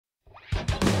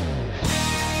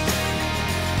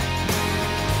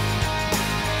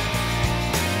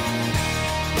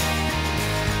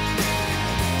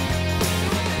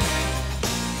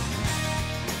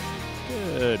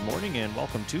and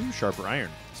welcome to Sharper Iron.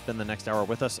 Spend the next hour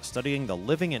with us studying the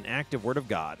living and active Word of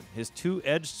God, His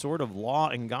two-edged sword of law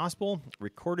and gospel,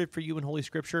 recorded for you in Holy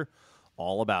Scripture,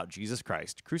 all about Jesus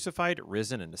Christ, crucified,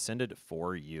 risen, and ascended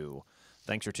for you.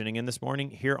 Thanks for tuning in this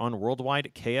morning here on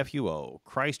Worldwide KFUO,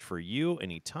 Christ for you,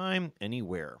 anytime,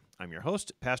 anywhere. I'm your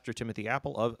host, Pastor Timothy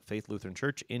Appel of Faith Lutheran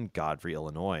Church in Godfrey,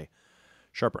 Illinois.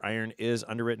 Sharper Iron is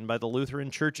underwritten by the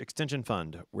Lutheran Church Extension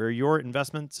Fund, where your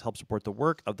investments help support the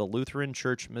work of the Lutheran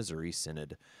Church Missouri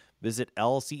Synod. Visit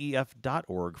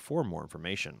lcef.org for more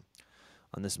information.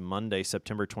 On this Monday,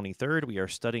 September 23rd, we are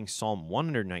studying Psalm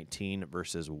 119,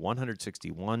 verses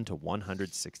 161 to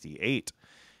 168.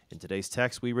 In today's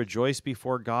text, we rejoice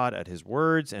before God at His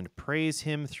words and praise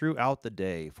Him throughout the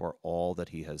day for all that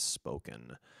He has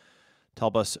spoken. To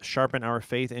help us sharpen our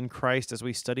faith in Christ as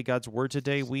we study God's Word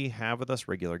today, we have with us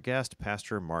regular guest,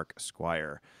 Pastor Mark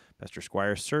Squire. Pastor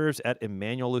Squire serves at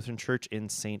Immanuel Lutheran Church in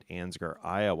St. Ansgar,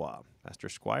 Iowa. Pastor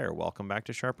Squire, welcome back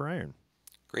to Sharper Iron.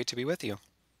 Great to be with you.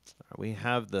 We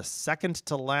have the second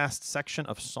to last section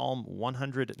of Psalm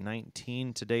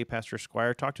 119 today. Pastor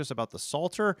Squire, talk to us about the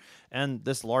Psalter and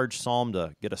this large psalm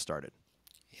to get us started.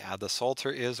 Yeah, the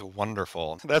Psalter is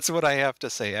wonderful. That's what I have to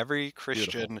say. Every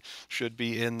Christian Beautiful. should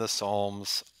be in the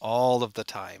Psalms all of the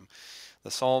time.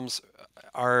 The Psalms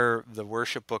are the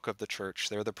worship book of the church.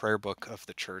 They're the prayer book of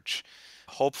the church.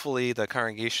 Hopefully, the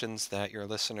congregations that your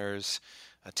listeners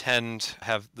attend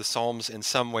have the Psalms in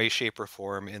some way, shape, or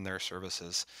form in their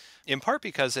services, in part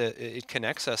because it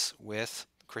connects us with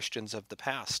Christians of the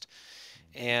past.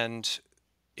 And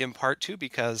in part, too,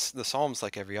 because the Psalms,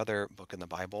 like every other book in the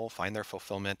Bible, find their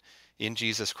fulfillment in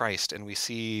Jesus Christ. And we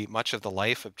see much of the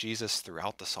life of Jesus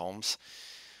throughout the Psalms.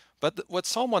 But what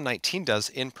Psalm 119 does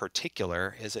in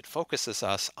particular is it focuses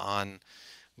us on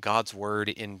God's word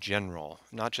in general,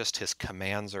 not just His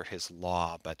commands or His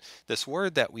law, but this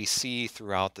word that we see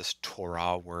throughout this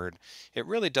Torah word. It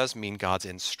really does mean God's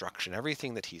instruction,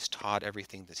 everything that He's taught,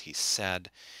 everything that He's said.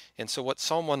 And so what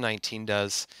Psalm 119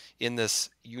 does in this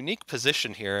unique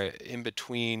position here in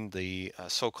between the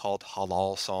so-called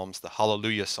Halal Psalms, the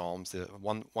Hallelujah Psalms, the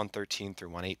 113 through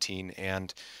 118,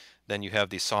 and then you have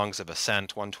these songs of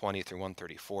ascent, 120 through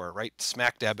 134. Right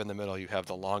smack dab in the middle, you have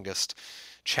the longest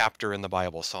chapter in the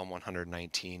Bible, Psalm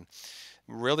 119.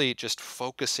 Really just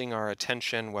focusing our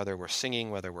attention, whether we're singing,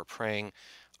 whether we're praying,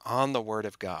 on the Word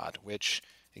of God, which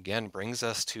again brings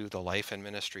us to the life and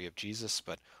ministry of Jesus,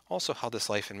 but also how this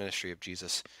life and ministry of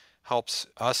Jesus helps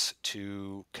us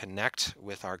to connect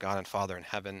with our God and Father in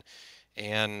heaven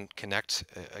and connect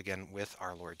again with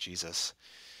our Lord Jesus.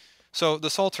 So the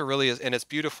Psalter really is, and it's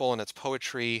beautiful in its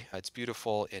poetry, it's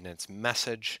beautiful in its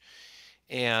message.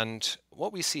 And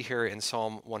what we see here in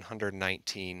Psalm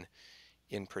 119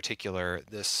 in particular,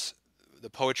 the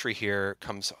poetry here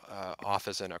comes off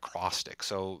as an acrostic.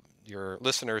 So your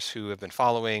listeners who have been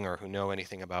following or who know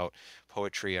anything about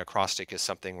poetry, acrostic is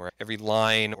something where every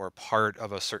line or part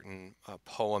of a certain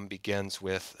poem begins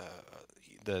with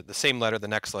the same letter, the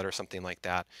next letter, something like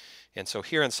that. And so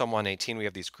here in Psalm 118, we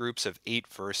have these groups of 8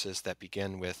 verses that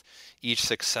begin with each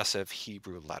successive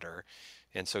Hebrew letter.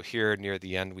 And so here near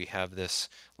the end, we have this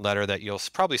letter that you'll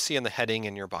probably see in the heading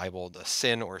in your Bible, the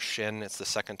sin or shin. It's the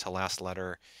second to last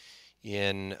letter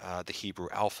in the Hebrew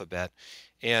alphabet.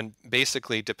 And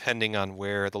basically, depending on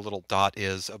where the little dot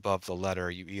is above the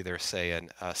letter, you either say a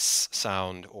s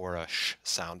sound or a sh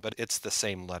sound. But it's the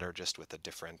same letter, just with a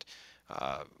different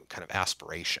kind of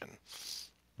aspiration.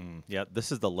 Yeah,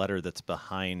 this is the letter that's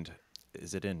behind,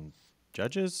 is it in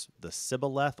Judges, the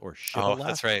Sibboleth or Oh, Shibboleth?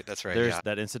 that's right. That's right. There's Yeah.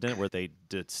 that incident where they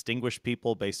distinguish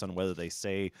people based on whether they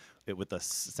say it with the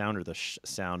sound or the sh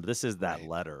sound. This is that Right.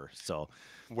 letter. So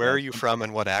Where are you from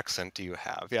and what accent do you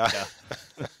have? Yeah.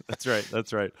 that's right.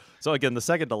 That's right. So again, the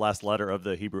second to last letter of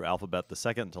the Hebrew alphabet, the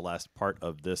second to last part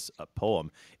of this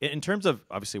poem. In terms of,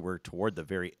 obviously, we're toward the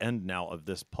very end now of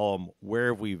this poem,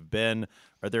 where we've been,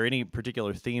 are there any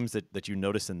particular themes that you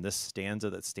notice in this stanza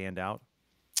that stand out?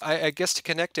 I guess to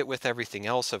connect it with everything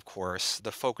else, of course,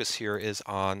 the focus here is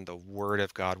on the Word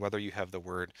of God, whether you have the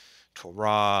word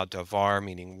Torah, davar,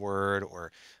 meaning word,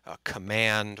 or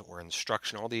command or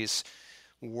instruction, all these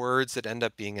words that end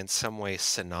up being in some way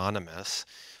synonymous.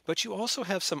 But you also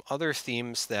have some other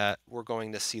themes that we're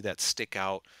going to see that stick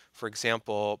out. For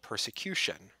example,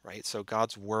 persecution, right? So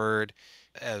God's Word,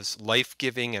 as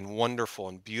life-giving and wonderful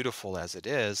and beautiful as it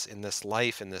is, in this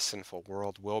life, in this sinful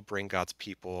world, will bring God's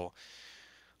people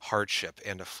hardship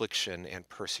and affliction and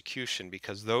persecution,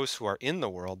 because those who are in the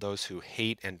world, those who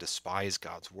hate and despise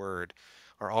God's word,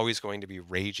 are always going to be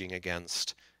raging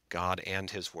against God and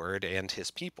His word and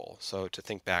His people. So to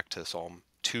think back to Psalm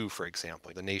 2, for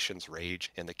example, the nations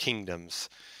rage and the kingdoms,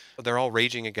 they're all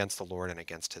raging against the Lord and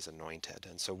against his anointed.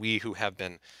 And so we who have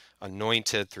been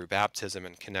anointed through baptism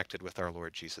and connected with our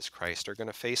Lord Jesus Christ are going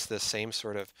to face this same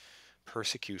sort of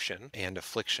persecution and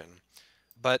affliction.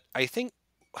 But I think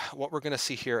what we're going to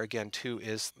see here again too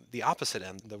is the opposite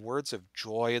end. The words of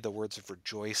joy, the words of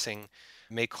rejoicing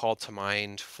may call to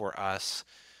mind for us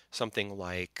something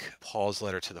like Paul's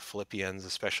letter to the Philippians,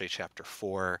 especially chapter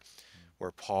 4,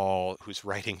 where Paul, who's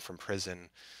writing from prison,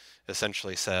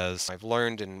 essentially says, I've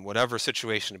learned in whatever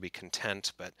situation to be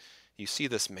content, but you see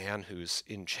this man who's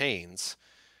in chains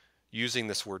using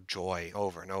this word joy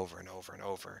over and over and over and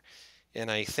over.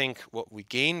 And I think what we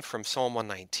gain from Psalm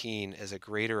 119 is a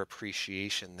greater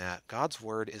appreciation that God's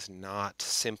word is not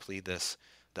simply this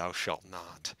thou shalt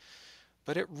not,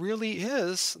 but it really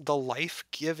is the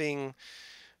life-giving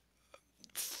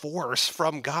force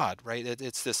from God, right?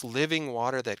 It's this living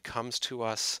water that comes to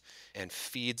us and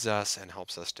feeds us and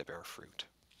helps us to bear fruit.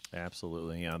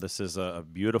 Absolutely. Yeah, this is a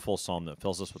beautiful psalm that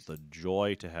fills us with the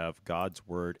joy to have God's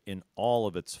word in all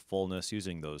of its fullness,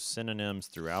 using those synonyms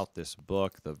throughout this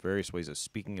book. The various ways of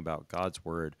speaking about God's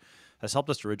word has helped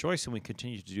us to rejoice, and we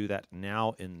continue to do that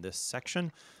now in this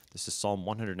section. This is Psalm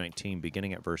 119,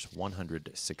 beginning at verse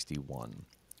 161.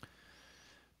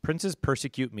 Princes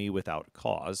persecute me without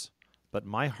cause, but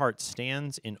my heart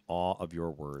stands in awe of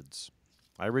your words.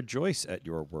 I rejoice at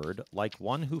your word like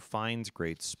one who finds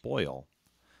great spoil.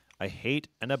 I hate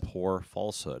and abhor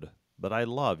falsehood, but I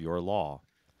love your law.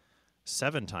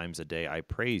 7 times a day I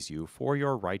praise you for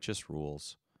your righteous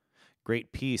rules.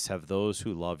 Great peace have those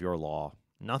who love your law.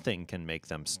 Nothing can make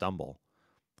them stumble.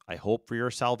 I hope for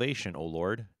your salvation, O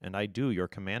Lord, and I do your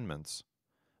commandments.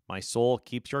 My soul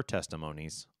keeps your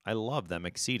testimonies. I love them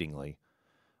exceedingly.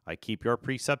 I keep your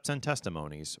precepts and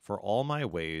testimonies, for all my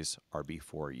ways are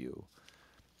before you.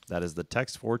 That is the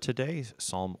text for today,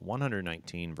 Psalm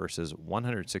 119, verses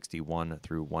 161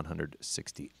 through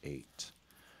 168.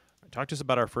 Talk to us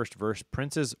about our first verse.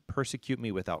 Princes persecute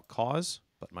me without cause,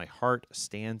 but my heart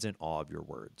stands in awe of your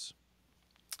words.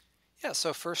 Yeah,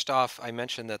 so first off, I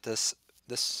mentioned that this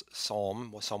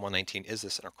psalm, Psalm 119, is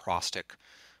this an acrostic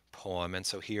poem. And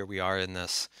so here we are in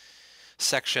this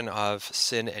section of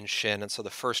sin and shin. And so the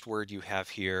first word you have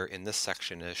here in this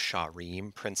section is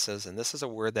sharim, princes. And this is a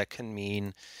word that can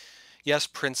mean, yes,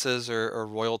 princes or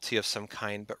royalty of some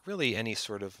kind, but really any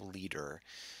sort of leader.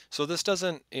 So this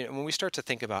doesn't, when we start to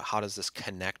think about how does this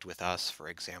connect with us, for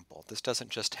example, this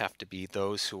doesn't just have to be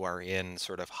those who are in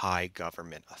sort of high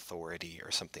government authority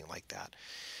or something like that.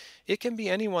 It can be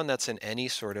anyone that's in any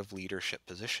sort of leadership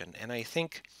position. And I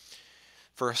think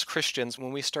for us Christians,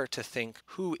 when we start to think,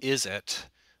 who is it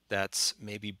that's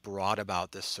maybe brought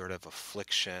about this sort of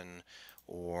affliction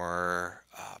or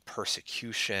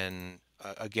persecution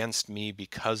against me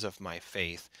because of my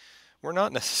faith, we're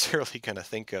not necessarily going to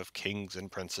think of kings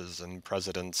and princes and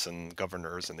presidents and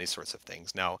governors and these sorts of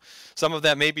things. Now, some of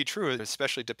that may be true,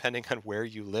 especially depending on where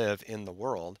you live in the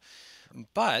world,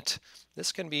 but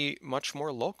this can be much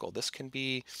more local. This can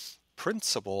be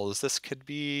principals, this could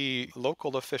be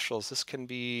local officials, this can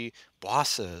be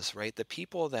bosses, right? The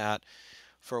people that,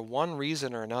 for one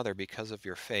reason or another, because of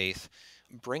your faith,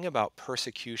 bring about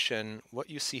persecution. What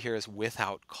you see here is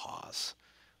without cause,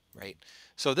 right?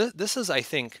 So this is, I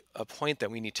think, a point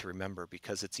that we need to remember,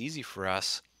 because it's easy for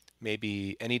us,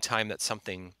 maybe anytime that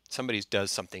somebody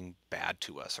does something bad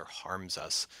to us or harms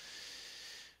us,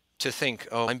 to think,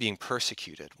 oh, I'm being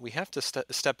persecuted. We have to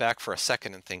step back for a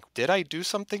second and think, did I do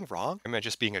something wrong? Am I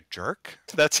just being a jerk?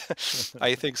 That's,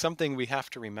 I think, something we have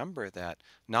to remember, that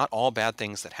not all bad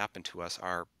things that happen to us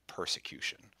are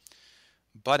persecution.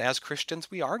 But as Christians,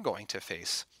 we are going to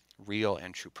face real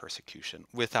and true persecution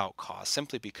without cause,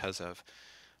 simply because of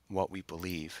what we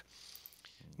believe.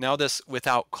 Now, this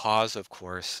without cause, of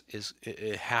course,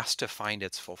 it has to find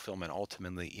its fulfillment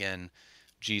ultimately in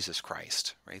Jesus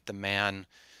Christ, right? The man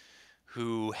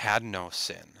who had no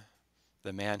sin,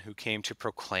 the man who came to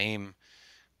proclaim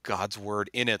God's word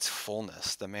in its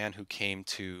fullness, the man who came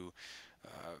to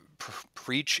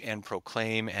preach and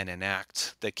proclaim and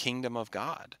enact the kingdom of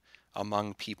God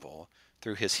among people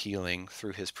through his healing,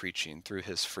 through his preaching, through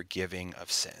his forgiving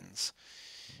of sins.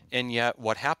 And yet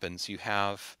what happens? You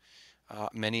have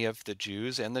many of the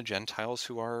Jews and the Gentiles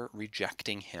who are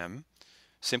rejecting him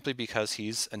simply because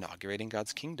he's inaugurating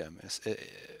God's kingdom.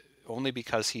 Only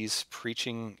because he's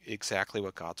preaching exactly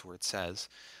what God's word says,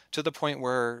 to the point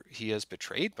where he is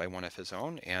betrayed by one of his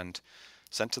own and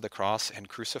sent to the cross and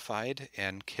crucified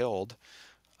and killed,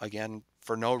 again,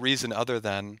 for no reason other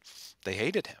than they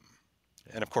hated him.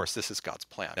 And of course, this is God's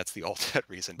plan. That's the ultimate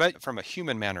reason. But from a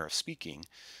human manner of speaking,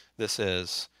 this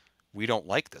is we don't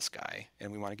like this guy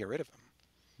and we want to get rid of him.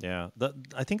 Yeah,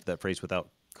 I think that phrase "without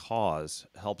cause"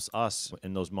 helps us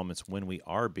in those moments when we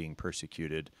are being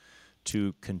persecuted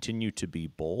to continue to be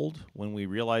bold when we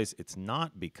realize it's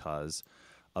not because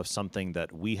of something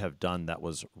that we have done that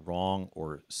was wrong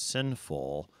or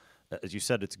sinful. As you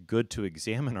said, it's good to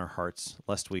examine our hearts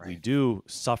lest we Right. do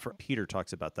suffer. Peter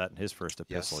talks about that in his first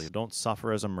epistle. Yes. You don't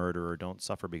suffer as a murderer, don't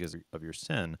suffer because of your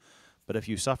sin. But if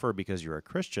you suffer because you're a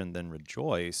Christian, then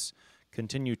rejoice,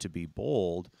 continue to be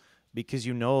bold, because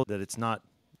you know that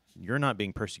you're not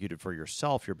being persecuted for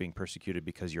yourself. You're being persecuted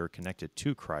because you're connected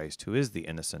to Christ, who is the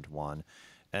innocent one.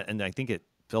 And I think it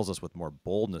fills us with more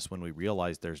boldness when we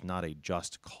realize there's not a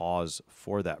just cause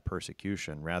for that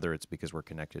persecution. Rather, it's because we're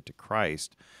connected to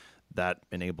Christ that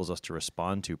enables us to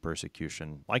respond to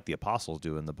persecution like the apostles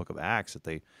do in the book of Acts, that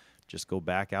they just go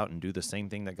back out and do the same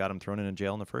thing that got them thrown into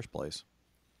jail in the first place.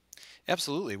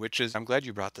 Absolutely, which is, I'm glad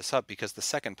you brought this up because the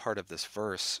second part of this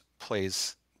verse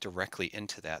plays directly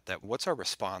into that. That what's our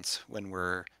response when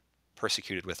we're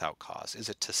persecuted without cause? Is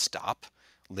it to stop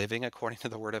living according to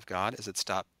the word of God? Is it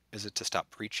to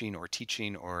stop preaching or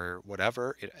teaching or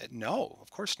whatever? No, of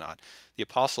course not. The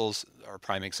apostles are a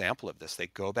prime example of this. They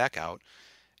go back out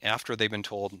after they've been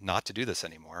told not to do this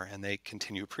anymore, and they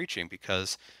continue preaching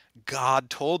because God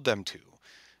told them to.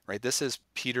 Right? This is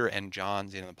Peter and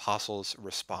John's, apostles'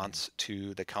 response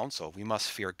to the council. We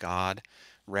must fear God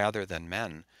rather than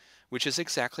men, which is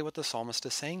exactly what the psalmist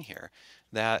is saying here.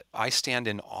 That I stand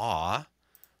in awe,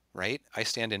 right? I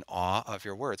stand in awe of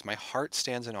your words. My heart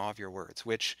stands in awe of your words,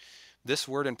 which this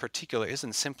word in particular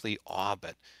isn't simply awe,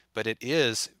 but it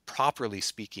is, properly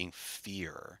speaking,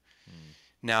 fear. Mm.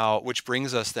 Now, which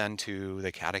brings us then to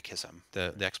the catechism,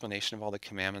 the explanation of all the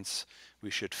commandments. We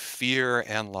should fear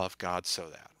and love God so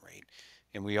that, right?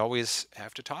 And we always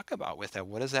have to talk about with that,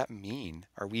 what does that mean?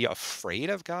 Are we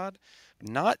afraid of God?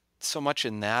 Not so much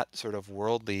in that sort of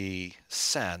worldly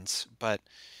sense, but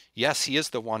yes, he is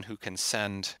the one who can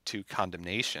send to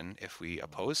condemnation if we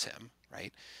oppose him,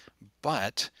 right?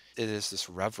 But it is this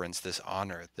reverence, this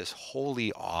honor, this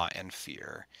holy awe and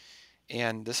fear.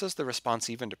 And this is the response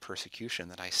even to persecution,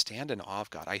 that I stand in awe of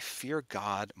God. I fear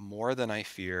God more than I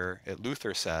fear,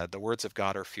 Luther said, the words of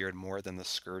God are feared more than the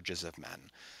scourges of men.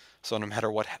 So no matter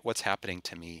what's happening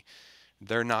to me,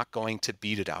 they're not going to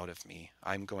beat it out of me.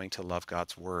 I'm going to love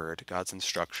God's word, God's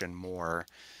instruction more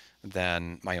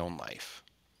than my own life.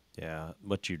 Yeah,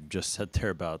 what you just said there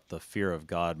about the fear of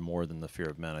God more than the fear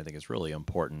of men, I think is really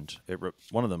important.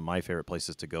 One of my favorite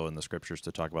places to go in the scriptures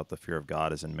to talk about the fear of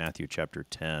God is in Matthew chapter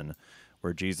 10,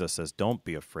 where Jesus says, don't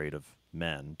be afraid of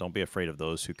men. Don't be afraid of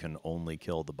those who can only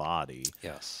kill the body.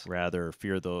 Yes. Rather,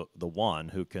 fear the one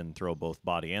who can throw both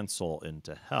body and soul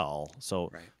into hell. So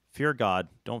Right. fear God,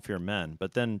 don't fear men.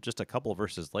 But then just a couple of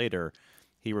verses later,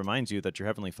 he reminds you that your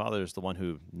heavenly Father is the one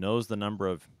who knows the number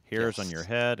of hairs on your Yes.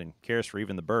 head and cares for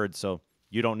even the birds, so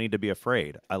you don't need to be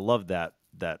afraid. I love that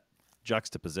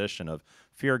juxtaposition of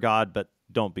fear God, but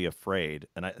don't be afraid.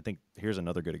 And I think here's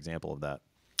another good example of that.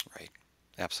 Right.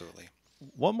 Absolutely.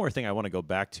 One more thing I want to go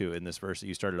back to in this verse that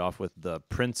you started off with, the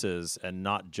princes, and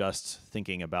not just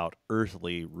thinking about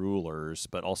earthly rulers,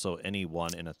 but also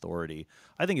anyone in authority.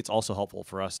 I think it's also helpful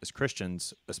for us as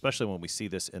Christians, especially when we see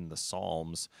this in the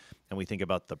Psalms and we think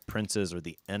about the princes or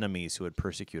the enemies who would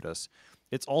persecute us.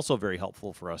 It's also very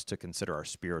helpful for us to consider our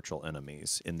spiritual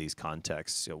enemies in these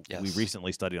contexts. We Yes.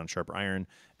 recently studied on sharp iron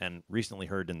and recently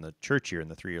heard in the church year in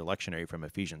the 3-year lectionary from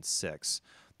Ephesians 6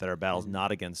 that our battle's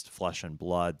not against flesh and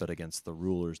blood, but against the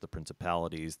rulers, the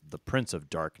principalities, the prince of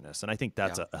darkness. And I think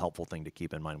that's Yeah. a helpful thing to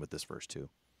keep in mind with this verse too.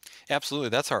 Absolutely.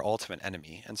 That's our ultimate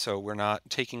enemy. And so we're not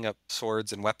taking up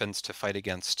swords and weapons to fight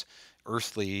against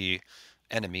earthly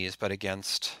enemies, but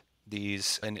against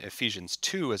these. In Ephesians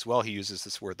 2 as well, he uses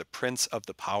this word, the prince of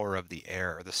the power of the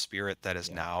air, the spirit that is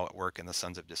Yeah. now at work in the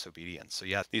sons of disobedience. So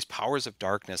yeah, these powers of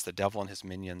darkness, the devil and his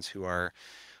minions, who are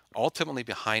ultimately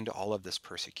behind all of this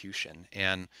persecution.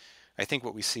 And I think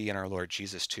what we see in our Lord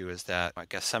Jesus too is that at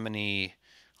Gethsemane,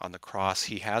 on the cross,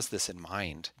 he has this in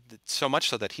mind, so much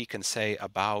so that he can say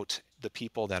about the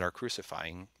people that are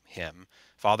crucifying him,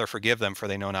 Father, forgive them, for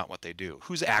they know not what they do.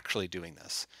 Who's actually doing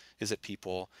this? Is it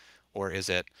people, or is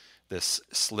it this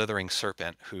slithering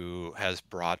serpent who has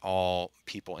brought all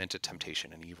people into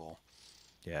temptation and evil?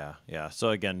 Yeah. So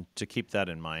again, to keep that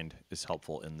in mind is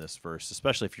helpful in this verse,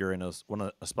 especially if you're in a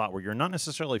spot where you're not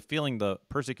necessarily feeling the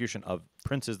persecution of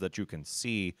princes that you can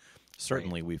see.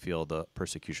 Certainly, we feel the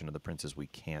persecution of the princes we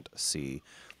can't see.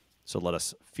 So let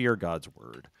us fear God's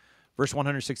word. Verse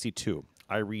 162,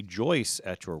 I rejoice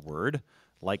at your word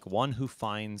like one who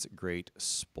finds great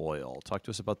spoil. Talk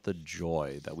to us about the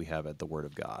joy that we have at the word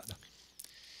of God.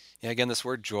 Yeah, again, this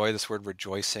word joy, this word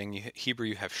rejoicing, Hebrew,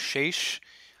 you have shesh,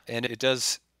 and it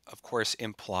does, of course,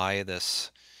 imply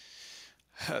this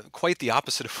quite the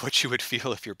opposite of what you would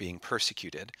feel if you're being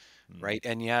persecuted, Mm. right?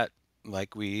 And yet,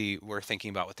 like we were thinking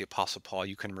about with the Apostle Paul,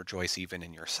 you can rejoice even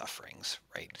in your sufferings,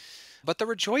 right? But the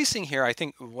rejoicing here, I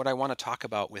think what I want to talk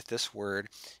about with this word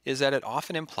is that it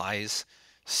often implies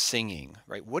singing,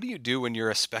 right? What do you do when you're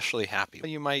especially happy?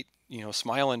 You might,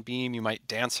 smile and beam, you might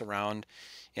dance around.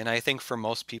 And I think for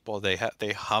most people, they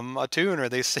hum a tune or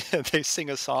they sing, they sing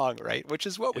a song, right? Which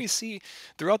is what we see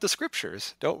throughout the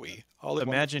scriptures, don't we? All the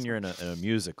wonderful Imagine you're in a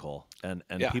musical and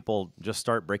yeah, people just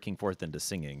start breaking forth into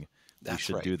singing. We that's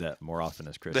should right. do that more often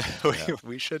as Christians. We Yeah.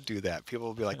 we should do that. People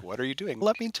will be like, "What are you doing?"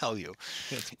 Let me tell you.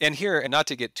 And here, and not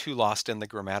to get too lost in the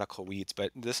grammatical weeds,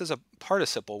 but this is a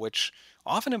participle which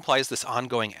often implies this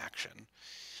ongoing action.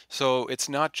 So it's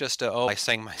not just oh, I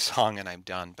sang my song and I'm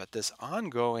done, but this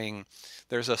ongoing,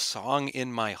 there's a song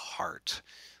in my heart,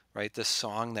 right? This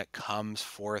song that comes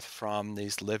forth from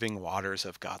these living waters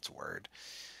of God's word.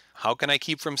 How can I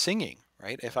keep from singing,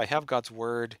 right? If I have God's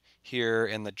word here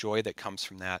and the joy that comes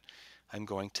from that, I'm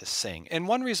going to sing. And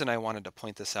one reason I wanted to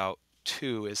point this out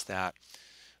too is that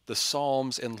the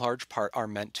Psalms, in large part, are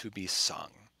meant to be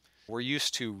sung. We're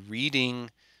used to reading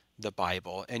the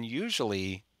Bible, and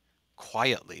usually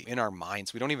quietly in our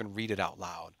minds. We don't even read it out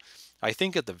loud. I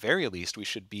think at the very least, we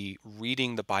should be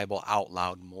reading the Bible out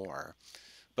loud more.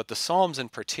 But the Psalms in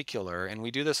particular, and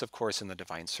we do this, of course, in the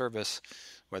divine service,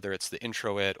 whether it's the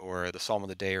introit or the Psalm of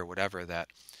the day or whatever, that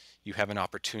you have an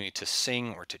opportunity to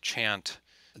sing or to chant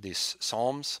these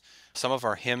psalms. Some of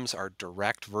our hymns are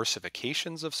direct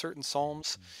versifications of certain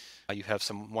psalms. You have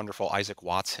some wonderful Isaac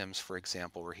Watts hymns, for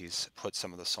example, where he's put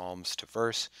some of the psalms to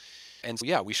verse. And so,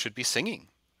 yeah, we should be singing.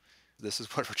 This is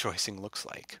what rejoicing looks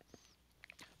like.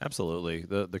 Absolutely.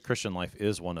 The Christian life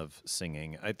is one of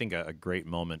singing. I think a great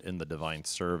moment in the divine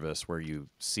service where you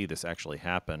see this actually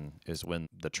happen is when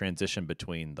the transition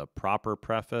between the proper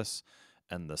preface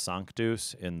and the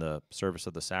sanctus in the service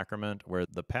of the sacrament, where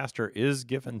the pastor is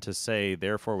given to say,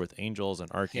 therefore, with angels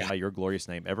and archangels, Yeah. by your glorious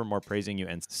name, evermore praising you,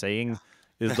 and saying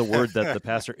is the word that the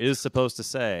pastor is supposed to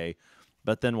say.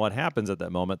 But then what happens at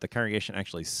that moment, the congregation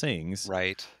actually sings.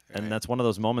 Right. And that's one of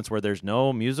those moments where there's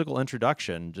no musical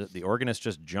introduction. The organist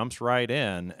just jumps right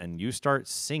in and you start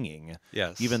singing,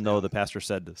 Yes. even though the pastor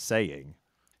said saying.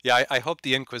 Yeah, I hope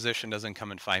the Inquisition doesn't come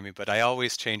and find me, but I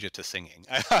always change it to singing.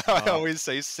 I always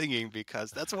say singing because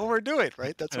that's what we're doing,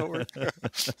 right? That's what we're doing.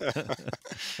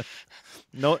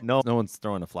 No one's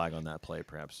throwing a flag on that play,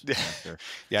 perhaps. Pastor.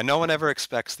 Yeah, no one ever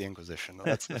expects the Inquisition.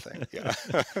 That's the thing.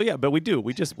 Yeah. But we do.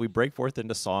 We break forth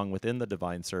into song within the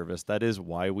divine service. That is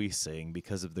why we sing,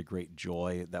 because of the great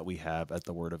joy that we have at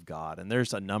the Word of God. And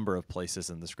there's a number of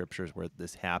places in the Scriptures where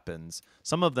this happens.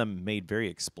 Some of them made very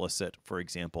explicit. For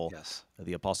example, Yes.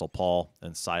 the Apostle Paul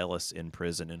and Silas in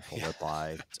prison in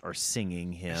Philippi are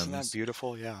singing hymns. Isn't that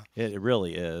beautiful? Yeah. It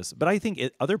really is. But I think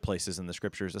other places in the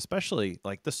Scriptures, especially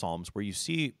like the Psalms, where you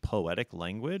see poetic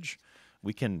language,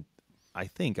 we can, I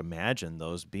think, imagine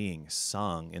those being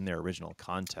sung in their original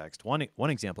context. One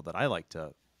example that I like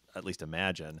to at least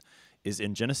imagine is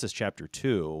in Genesis chapter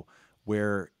 2,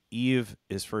 where Eve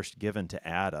is first given to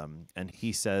Adam, and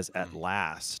he says, at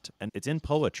last. And it's in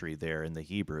poetry there in the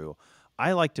Hebrew.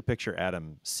 I like to picture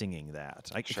Adam singing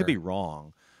that. It could be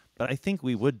wrong, but I think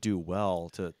we would do well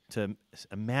to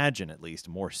imagine at least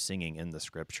more singing in the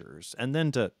Scriptures, and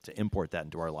then to import that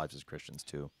into our lives as Christians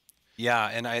too. Yeah,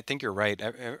 and I think you're right.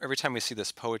 Every time we see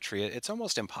this poetry, it's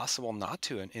almost impossible not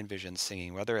to envision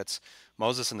singing, whether it's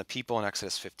Moses and the people in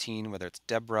Exodus 15, whether it's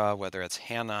Deborah, whether it's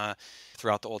Hannah.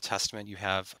 Throughout the Old Testament, you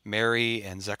have Mary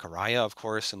and Zechariah, of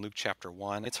course, in Luke chapter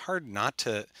 1. It's hard not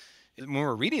to, when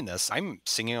we're reading this, I'm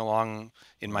singing along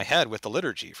in my head with the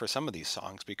liturgy for some of these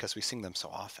songs because we sing them so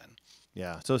often.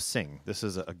 Yeah, so sing. This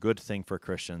is a good thing for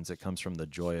Christians. It comes from the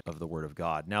joy of the Word of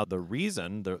God. Now, the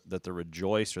reason that the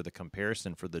rejoice, or the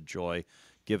comparison for the joy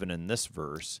given in this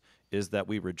verse, is that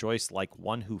we rejoice like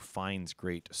one who finds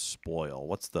great spoil.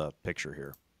 What's the picture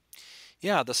here?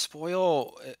 Yeah, the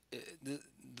spoil,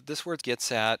 this word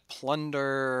gets at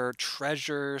plunder,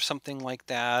 treasure, something like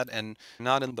that, and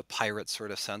not in the pirate sort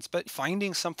of sense, but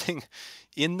finding something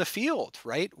in the field,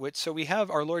 right? So we have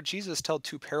our Lord Jesus tell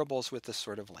two parables with this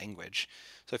sort of language.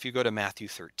 So if you go to Matthew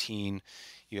 13,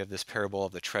 you have this parable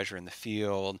of the treasure in the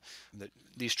field,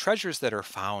 these treasures that are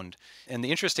found. And the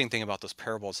interesting thing about those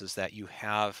parables is that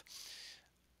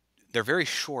they're very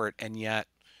short, and yet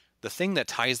the thing that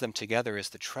ties them together is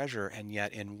the treasure, and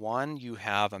yet in one you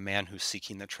have a man who's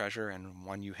seeking the treasure, and in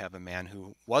one you have a man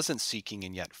who wasn't seeking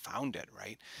and yet found it,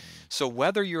 right? So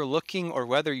whether you're looking or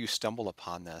whether you stumble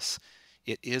upon this,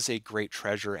 it is a great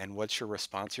treasure. And what's your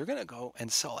response? You're going to go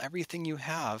and sell everything you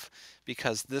have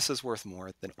because this is worth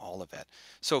more than all of it.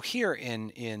 So here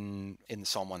in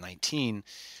Psalm 119,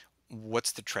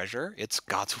 what's the treasure? It's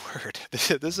God's word.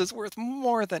 This is worth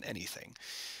more than anything.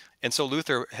 And so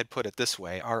Luther had put it this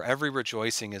way: our every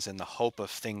rejoicing is in the hope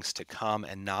of things to come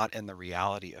and not in the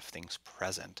reality of things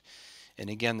present.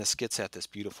 And again, this gets at this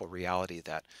beautiful reality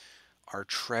that our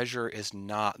treasure is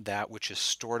not that which is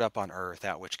stored up on earth,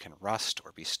 that which can rust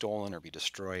or be stolen or be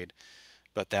destroyed,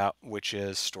 but that which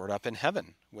is stored up in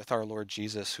heaven with our Lord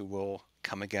Jesus, who will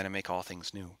come again and make all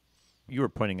things new. You were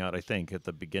pointing out, I think, at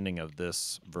the beginning of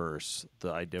this verse,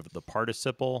 the idea of the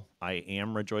participle, I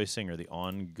am rejoicing, or the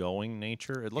ongoing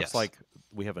nature. It looks Yes. like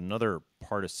we have another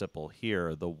participle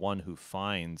here, the one who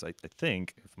finds, I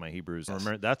think, if my Hebrews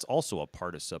remember, that's also a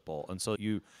participle. And so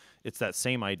it's that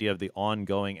same idea of the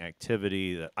ongoing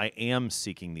activity that I am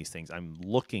seeking these things. I'm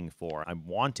looking for, I'm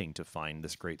wanting to find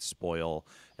this great spoil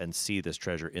and see this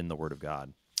treasure in the Word of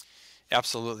God.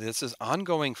 Absolutely. This is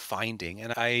ongoing finding.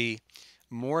 And I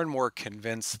more and more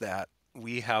convinced that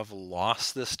we have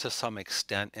lost this to some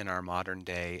extent in our modern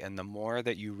day. And the more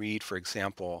that you read, for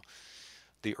example,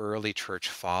 the early church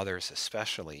fathers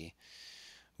especially,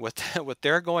 what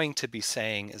they're going to be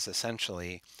saying is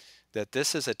essentially that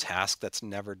this is a task that's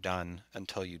never done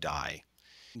until you die,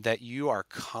 that you are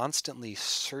constantly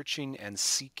searching and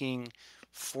seeking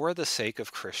for the sake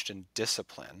of Christian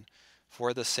discipline,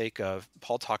 for the sake of,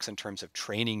 Paul talks in terms of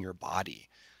training your body,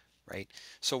 right?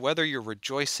 So whether you're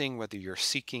rejoicing, whether you're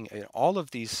seeking, all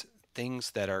of these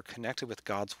things that are connected with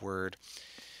God's word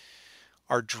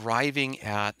are driving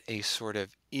at a sort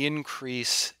of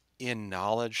increase in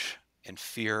knowledge and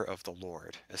fear of the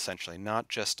Lord, essentially, not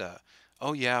just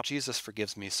oh yeah, Jesus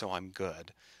forgives me, so I'm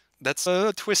good. That's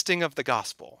a twisting of the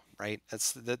gospel, right?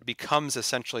 That becomes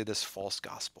essentially this false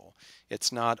gospel.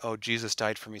 It's not, oh, Jesus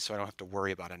died for me, so I don't have to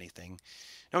worry about anything.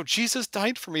 No, Jesus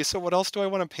died for me, so what else do I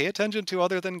want to pay attention to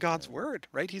other than God's word,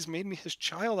 right? He's made me his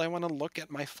child. I want to look at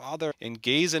my Father and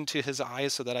gaze into his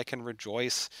eyes so that I can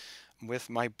rejoice with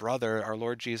my brother, our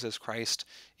Lord Jesus Christ,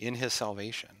 in his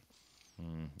salvation.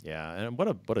 Yeah, and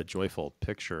what a joyful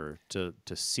picture to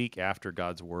seek after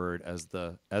God's word as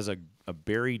a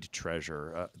buried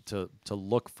treasure, to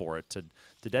look for it,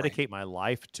 to dedicate my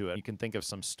life to it. You can think of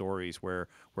some stories where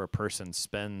a person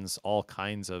spends all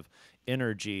kinds of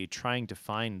energy trying to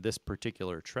find this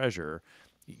particular treasure.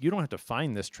 You don't have to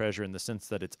find this treasure in the sense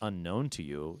that it's unknown to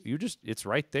you. It's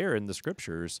right there in the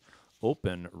scriptures.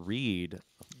 Open, read,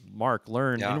 mark,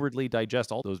 learn, Yeah. inwardly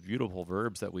digest, all those beautiful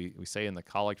verbs that we say in the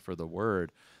collect for the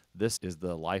word. This is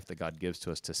the life that God gives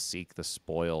to us, to seek the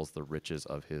spoils, the riches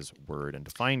of his word, and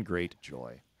to find great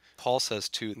joy. Paul says,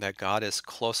 too, that God is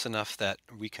close enough that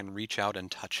we can reach out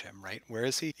and touch him, right? Where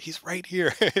is he? He's right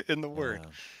here in the word.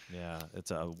 Yeah,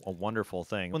 it's a wonderful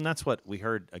thing. And that's what we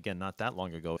heard, again, not that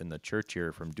long ago in the church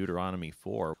here from Deuteronomy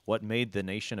 4. What made the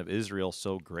nation of Israel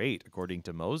so great, according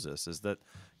to Moses, is that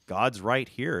God's right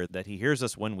here, that he hears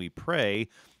us when we pray.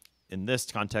 In this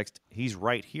context, he's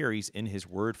right here. He's in his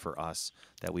word for us,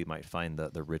 that we might find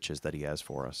the riches that he has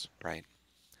for us. Right.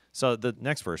 So the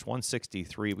next verse,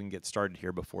 163, we can get started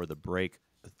here before the break.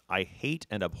 I hate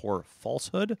and abhor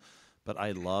falsehood, but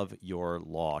I love your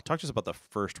law. Talk to us about the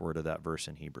first word of that verse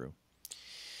in Hebrew.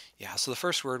 Yeah, so the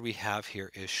first word we have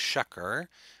here is sheker,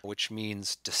 which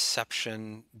means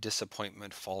deception,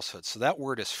 disappointment, falsehood. So that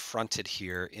word is fronted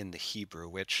here in the Hebrew,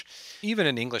 which even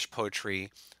in English poetry,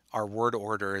 our word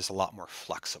order is a lot more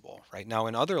flexible, right? Now,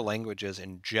 in other languages,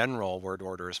 in general, word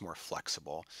order is more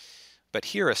flexible. But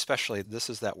here especially, this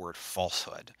is that word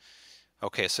falsehood.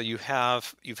 Okay, so you've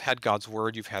had God's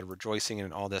word, you've had rejoicing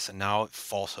and all this, and now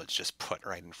falsehood's just put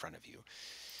right in front of you.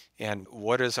 And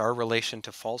what is our relation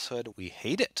to falsehood? We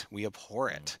hate it. We abhor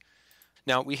it.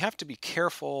 Now, we have to be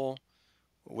careful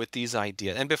with these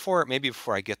ideas. And before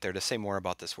I get there, to say more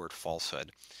about this word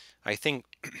falsehood, I think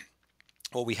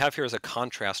what we have here is a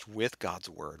contrast with God's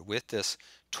word, with this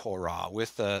Torah,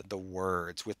 with the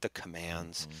words, with the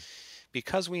commands.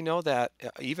 Because we know that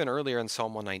even earlier in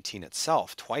Psalm 119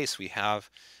 itself, twice we have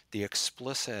the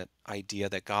explicit idea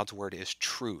that God's word is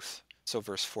truth. So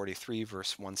verse 43,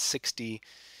 verse 160,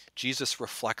 Jesus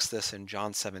reflects this in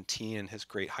John 17 in his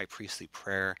great high priestly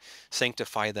prayer,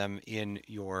 sanctify them in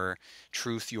your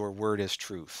truth, your word is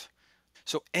truth.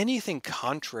 So anything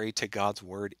contrary to God's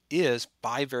word is,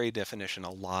 by very definition, a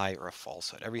lie or a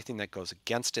falsehood. Everything that goes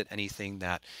against it, anything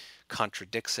that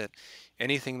contradicts it,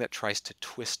 anything that tries to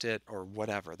twist it or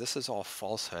whatever, this is all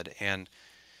falsehood. And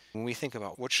when we think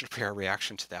about what should be our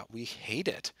reaction to that, we hate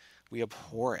it. We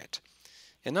abhor it.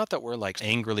 And not that we're like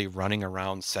angrily running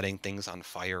around setting things on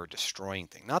fire or destroying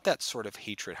things. Not that sort of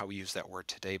hatred, how we use that word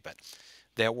today, but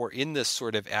that we're in this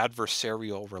sort of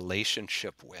adversarial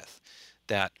relationship with,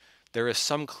 that there is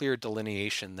some clear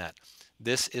delineation that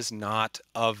this is not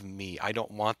of me. I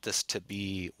don't want this to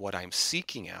be what I'm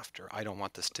seeking after. I don't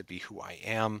want this to be who I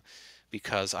am,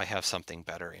 because I have something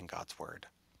better in God's word.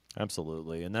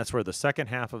 Absolutely. And that's where the second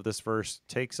half of this verse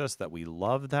takes us, that we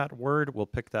love that word. We'll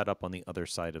pick that up on the other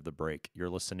side of the break. You're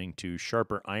listening to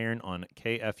Sharper Iron on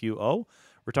KFUO.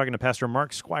 We're talking to Pastor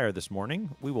Mark Squire this morning.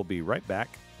 We will be right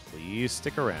back. Please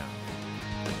stick around.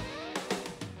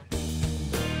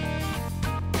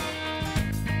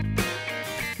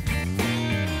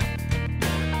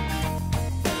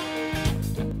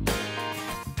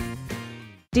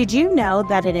 Did you know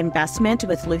that an investment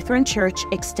with Lutheran Church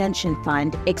Extension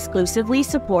Fund exclusively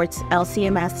supports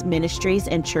LCMS ministries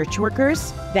and church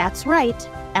workers? That's right.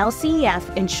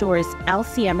 LCEF ensures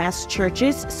LCMS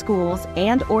churches, schools,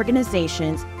 and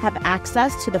organizations have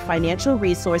access to the financial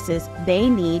resources they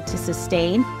need to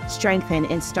sustain, strengthen,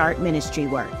 and start ministry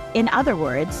work. In other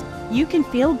words, you can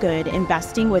feel good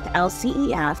investing with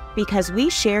LCEF because we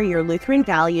share your Lutheran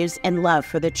values and love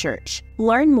for the church.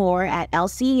 Learn more at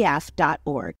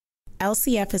lcef.org.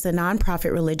 LCF is a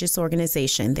nonprofit religious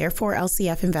organization. Therefore,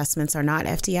 LCF investments are not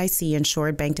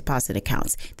FDIC-insured bank deposit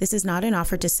accounts. This is not an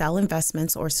offer to sell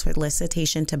investments or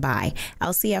solicitation to buy.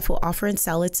 LCF will offer and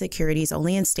sell its securities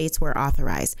only in states where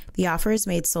authorized. The offer is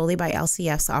made solely by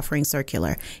LCF's offering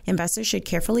circular. Investors should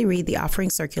carefully read the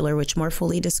offering circular, which more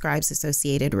fully describes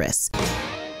associated risks.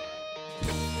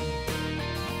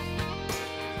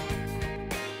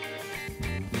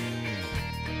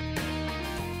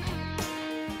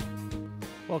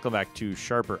 Welcome back to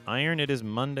Sharper Iron. It is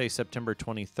Monday, September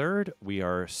 23rd. We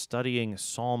are studying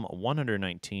Psalm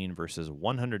 119, verses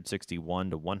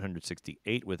 161 to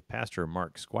 168 with Pastor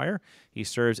Mark Squire. He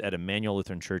serves at Immanuel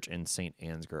Lutheran Church in St.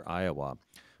 Ansgar, Iowa.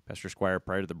 Pastor Squire,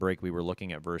 prior to the break, we were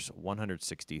looking at verse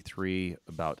 163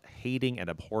 about hating and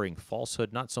abhorring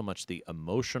falsehood, not so much the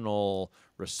emotional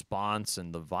response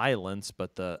and the violence,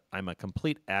 but I'm a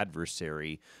complete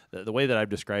adversary. The way that I've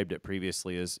described it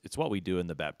previously is it's what we do in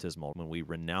the baptismal when we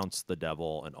renounce the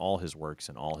devil and all his works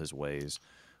and all his ways.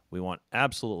 We want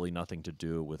absolutely nothing to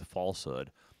do with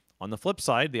falsehood. On the flip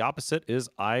side, the opposite is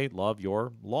I love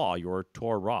your law, your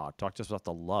Torah. Talk to us about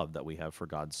the love that we have for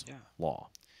God's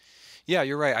law. Yeah,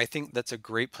 you're right. I think that's a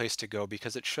great place to go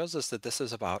because it shows us that this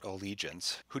is about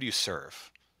allegiance. Who do you serve?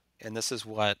 And this is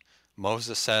what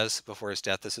Moses says before his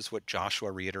death. This is what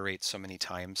Joshua reiterates so many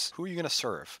times. Who are you going to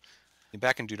serve? And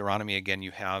back in Deuteronomy, again, you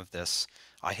have this,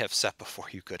 I have set before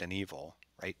you good and evil,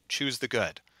 right? Choose the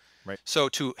good. Right. So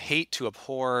to hate, to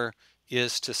abhor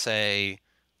is to say,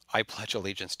 I pledge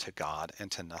allegiance to God and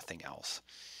to nothing else.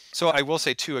 So I will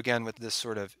say, too, again, with this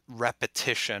sort of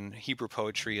repetition, Hebrew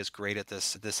poetry is great at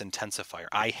this intensifier.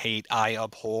 I hate, I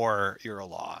abhor your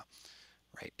law,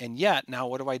 right? And yet, now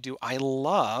what do? I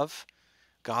love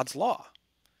God's law.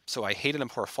 So I hate and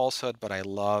abhor falsehood, but I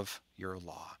love your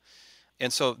law.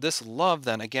 And so this love,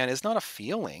 then, again, is not a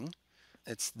feeling.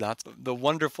 It's not the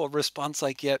wonderful response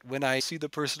I get when I see the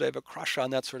person I have a crush on,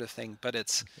 that sort of thing. But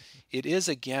it is,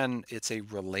 again, it's a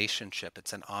relationship.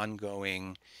 It's an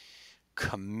ongoing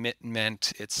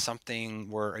commitment. It's something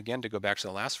where, again, to go back to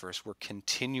the last verse, we're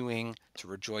continuing to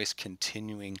rejoice,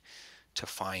 continuing to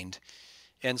find.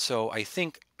 And so I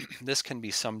think this can be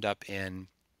summed up in,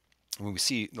 when we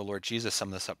see the Lord Jesus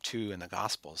sum this up too in the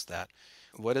Gospels, that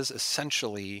what are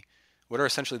essentially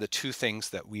the two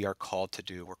things that we are called to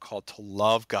do? We're called to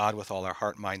love God with all our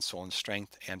heart, mind, soul, and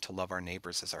strength, and to love our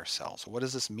neighbors as ourselves. So what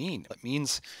does this mean? It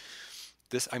means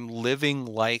this: I'm living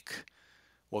like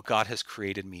what God has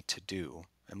created me to do.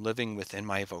 I'm living within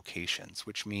my vocations,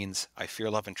 which means I fear,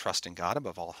 love, and trust in God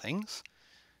above all things,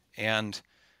 and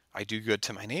I do good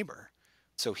to my neighbor.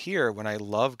 So here, when I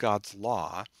love God's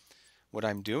law, what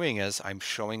I'm doing is I'm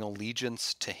showing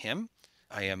allegiance to Him.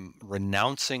 I am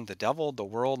renouncing the devil, the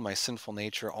world, my sinful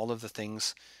nature, all of the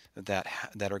things that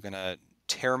are going to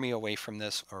tear me away from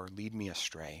this or lead me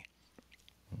astray.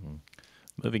 Mm-hmm.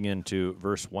 Moving into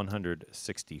verse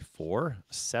 164,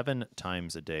 7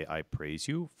 times a day I praise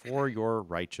you for your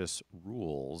righteous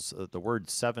rules. The word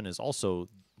 7 is also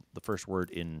the first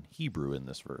word in Hebrew in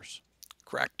this verse.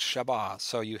 Correct, Shabbat.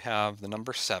 So you have the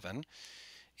number 7,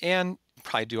 and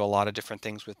probably do a lot of different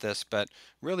things with this, but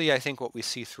really I think what we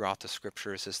see throughout the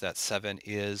scriptures is that 7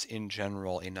 is in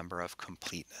general a number of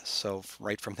completeness. So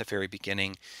right from the very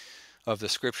beginning of the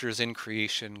scriptures in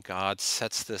creation, God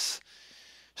sets this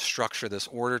structure, this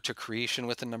order to creation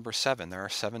with the number 7. There are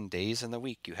 7 days in the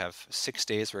week. You have 6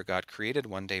 days where God created,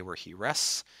 1 day where He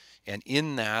rests, And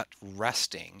in that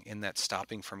resting, in that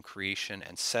stopping from creation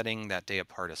and setting that day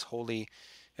apart as holy,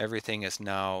 everything is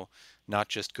now not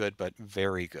just good, but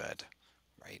very good,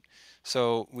 right?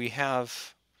 So we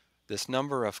have this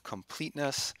number of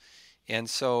completeness. And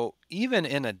so even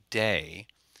in a day,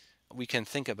 we can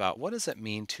think about, what does it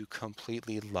mean to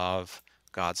completely love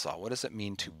God's law? What does it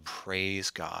mean to praise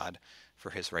God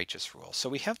for his righteous rules? So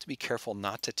we have to be careful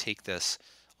not to take this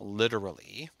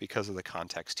literally because of the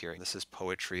context here. This is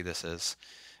poetry, this is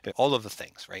all of the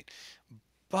things, right?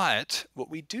 But what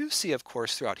we do see, of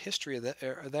course, throughout history,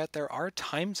 that there are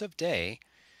times of day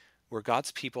where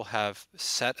God's people have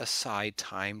set aside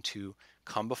time to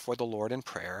come before the Lord in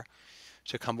prayer,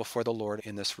 to come before the Lord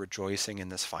in this rejoicing, in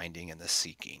this finding, in this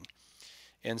seeking.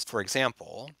 And for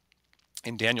example,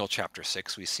 in Daniel chapter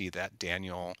 6, we see that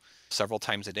Daniel, several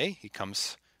times a day, he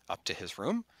comes up to his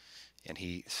room and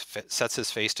he sets his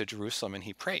face to Jerusalem and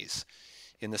he prays.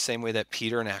 In the same way that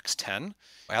Peter in Acts 10,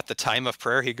 at the time of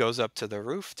prayer, he goes up to the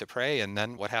roof to pray, and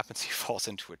then what happens? He falls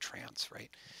into a trance, right?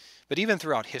 But even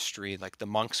throughout history, like the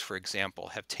monks, for example,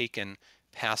 have taken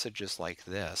passages like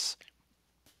this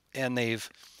and they've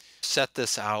set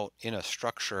this out in a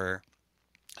structure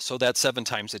so that 7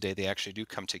 times a day they actually do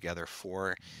come together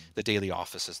for the daily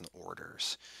offices and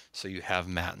orders. So you have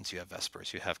matins, you have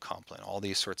vespers, you have compline, all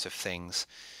these sorts of things.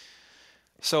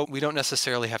 So we don't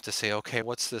necessarily have to say, okay,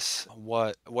 what's this,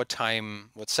 what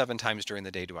 7 times during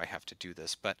the day do I have to do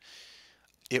this? But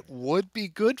it would be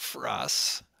good for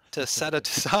us to set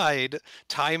aside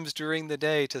times during the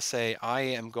day to say, I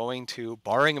am going to,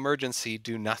 barring emergency,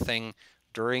 do nothing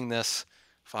during this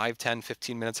 5, 10,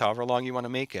 15 minutes, however long you want to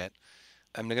make it.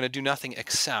 I'm going to do nothing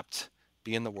except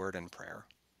be in the Word and prayer.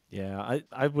 Yeah,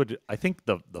 I think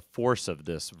the force of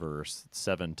this verse,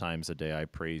 7 times a day I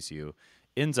praise you,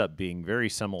 ends up being very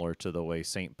similar to the way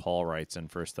St. Paul writes in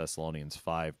 1 Thessalonians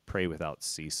 5, pray without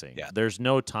ceasing. Yeah. There's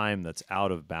no time that's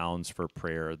out of bounds for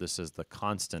prayer. This is the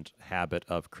constant habit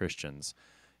of Christians.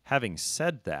 Having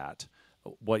said that,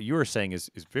 what you are saying is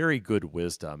very good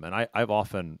wisdom, and I've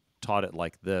often taught it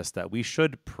like this, that we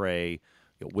should pray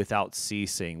without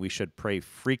ceasing. We should pray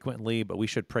frequently, but we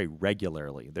should pray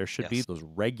regularly. There should be those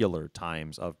regular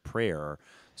times of prayer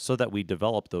so that we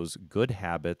develop those good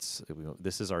habits.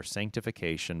 This is our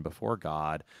sanctification before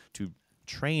God, to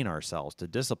train ourselves, to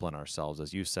discipline ourselves,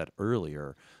 as you said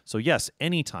earlier. So yes,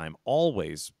 anytime,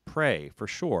 always pray, for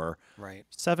sure. Right.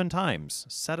 7 times.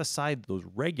 Set aside those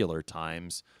regular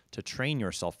times to train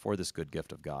yourself for this good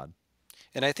gift of God.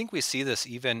 And I think we see this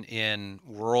even in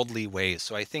worldly ways.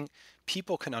 So I think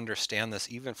people can understand this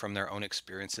even from their own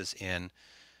experiences in,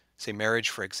 say, marriage,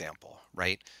 for example,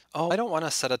 right? Oh, I don't want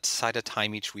to set aside a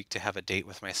time each week to have a date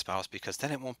with my spouse because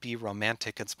then it won't be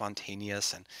romantic and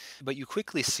spontaneous. But you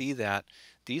quickly see that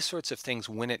these sorts of things,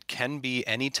 when it can be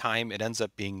any time, it ends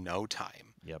up being no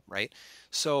time. Yep. Right?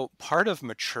 So part of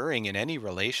maturing in any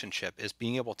relationship is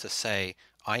being able to say,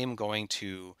 I am going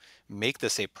to make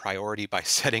this a priority by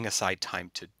setting aside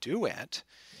time to do it.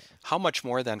 How much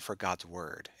more then for God's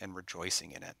word and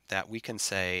rejoicing in it, that we can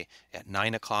say at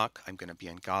 9 o'clock, I'm going to be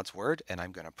in God's word and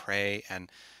I'm going to pray.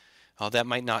 And that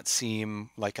might not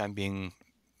seem like I'm being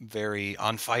very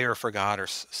on fire for God or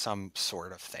some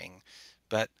sort of thing,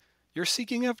 but you're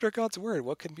seeking after God's word.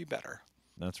 What can be better?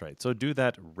 That's right. So do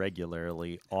that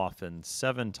regularly, often,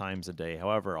 7 times a day,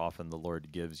 however often the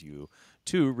Lord gives you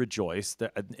to rejoice.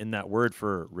 In that word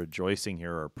for rejoicing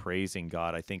here, or praising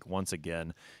God, I think once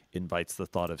again invites the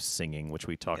thought of singing, which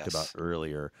we talked about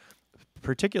earlier.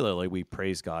 Particularly, we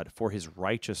praise God for his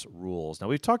righteous rules. Now,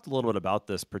 we've talked a little bit about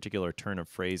this particular turn of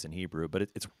phrase in Hebrew, but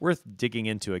it's worth digging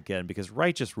into again, because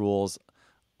righteous rules,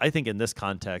 I think in this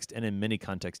context and in many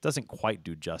contexts, doesn't quite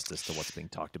do justice to what's being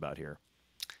talked about here.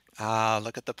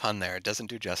 Look at the pun there. It doesn't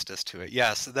do justice to it.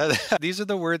 Yes, these are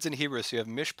the words in Hebrew. So you have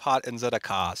mishpat and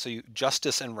tzedakah, so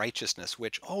justice and righteousness,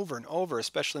 which over and over,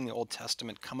 especially in the Old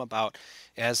Testament, come about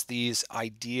as these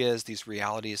ideas, these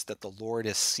realities that the Lord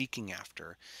is seeking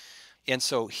after. And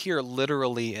so here,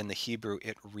 literally in the Hebrew,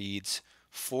 it reads,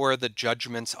 for the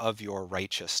judgments of your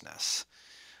righteousness.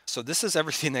 So this is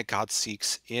everything that God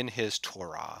seeks in his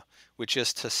Torah, which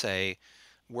is to say,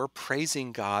 we're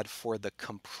praising God for the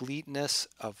completeness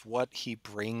of what he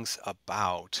brings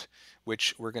about,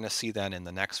 which we're going to see then in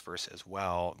the next verse as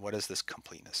well. What does this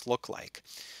completeness look like?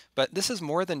 But this is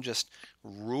more than just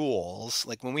rules.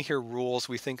 Like when we hear rules,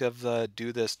 we think of the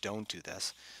do this, don't do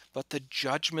this. But the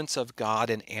judgments of God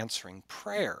in answering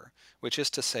prayer, which is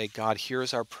to say, God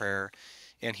hears our prayer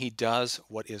and he does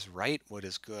what is right, what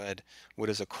is good, what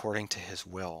is according to his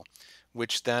will.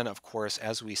 which then, of course,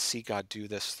 as we see God do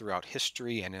this throughout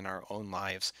history and in our own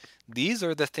lives, these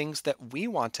are the things that we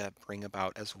want to bring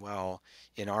about as well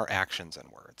in our actions and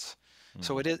words.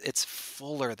 So it's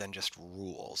fuller than just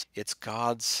rules. It's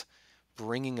God's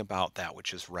bringing about that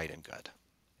which is right and good.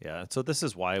 Yeah, so this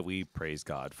is why we praise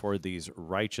God for these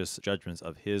righteous judgments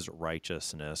of his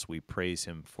righteousness. We praise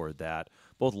him for that.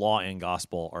 Both law and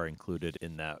gospel are included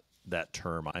in that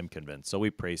term, I'm convinced. So we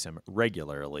praise him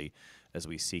regularly as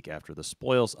we seek after the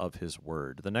spoils of his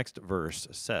word. The next verse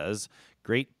says,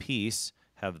 "Great peace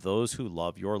have those who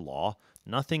love your law.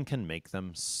 Nothing can make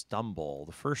them stumble."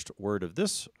 The first word of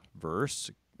this verse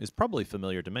is probably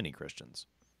familiar to many Christians.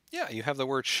 Yeah, you have the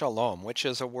word shalom, which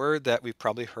is a word that we've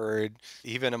probably heard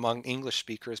even among English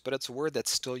speakers, but it's a word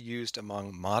that's still used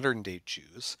among modern day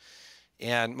Jews.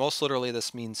 And most literally,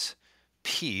 this means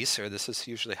peace, or this is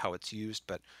usually how it's used,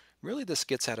 but really this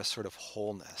gets at a sort of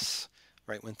wholeness,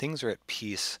 right? When things are at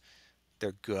peace,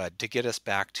 they're good. To get us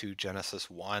back to Genesis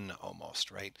 1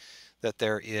 almost, right? That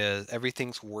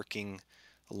everything's working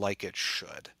like it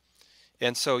should.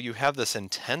 And so you have this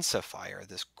intensifier,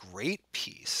 this great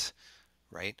peace,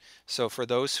 right? So for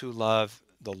those who love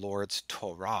the Lord's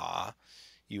Torah,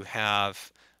 you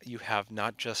have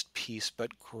not just peace,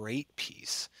 but great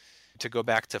peace. To go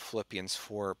back to Philippians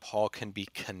 4, Paul can be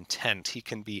content. He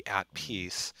can be at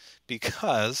peace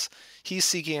because he's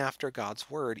seeking after God's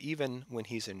word, even when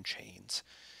he's in chains.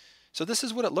 So this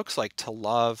is what it looks like to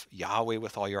love Yahweh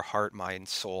with all your heart, mind,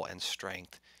 soul, and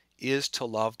strength, is to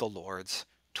love the Lord's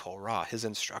Torah, his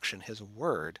instruction, his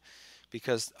word,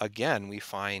 because again, we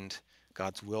find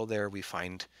God's will there. We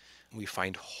find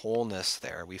wholeness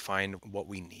there. We find what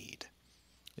we need.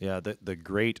 Yeah, the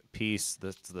great peace,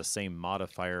 that's the same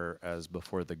modifier as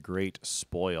before, the great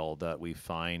spoil that we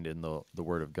find in the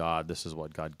Word of God. This is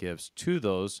what God gives to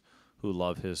those who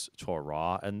love his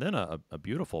Torah. And then a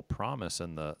beautiful promise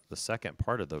in the second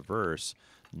part of the verse,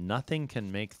 nothing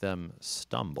can make them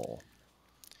stumble.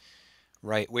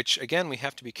 Right, which again we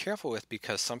have to be careful with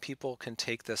because some people can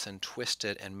take this and twist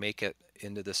it and make it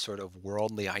into this sort of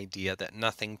worldly idea that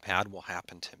nothing bad will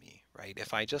happen to me, right?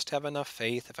 If I just have enough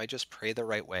faith, if I just pray the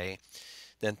right way,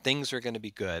 then things are going to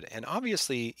be good. And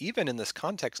obviously, even in this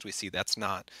context, we see that's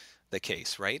not the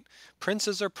case, right?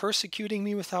 Princes are persecuting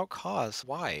me without cause.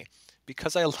 Why?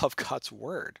 Because I love God's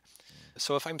word.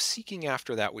 So if I'm seeking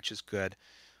after that which is good,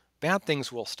 bad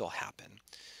things will still happen.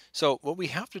 So what we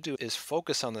have to do is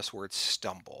focus on this word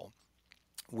stumble,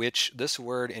 which this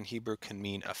word in Hebrew can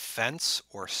mean offense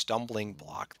or stumbling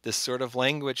block. This sort of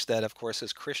language that, of course,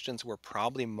 as Christians we're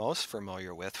probably most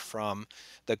familiar with from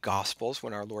the Gospels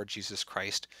when our Lord Jesus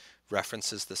Christ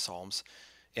references the Psalms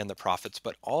and the prophets,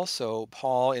 but also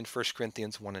Paul in 1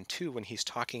 Corinthians 1 and 2 when he's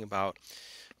talking about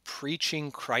preaching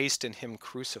Christ and him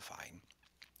crucified.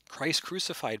 Christ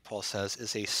crucified, Paul says,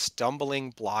 is a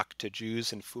stumbling block to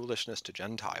Jews and foolishness to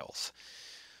Gentiles.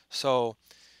 So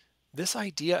this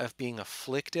idea of being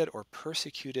afflicted or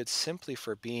persecuted simply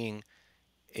for being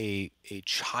a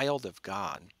child of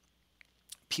God,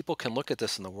 people can look at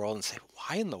this in the world and say,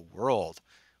 why in the world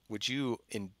would you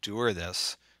endure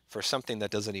this for something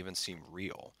that doesn't even seem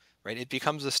real, right? It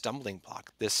becomes a stumbling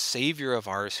block. This Savior of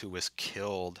ours who was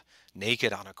killed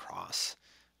naked on a cross,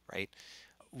 right?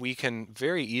 We can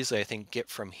very easily, I think, get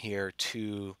from here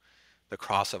to the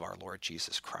cross of our Lord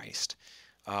Jesus Christ,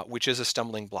 which is a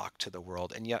stumbling block to the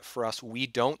world. And yet for us, we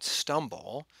don't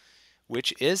stumble,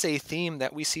 which is a theme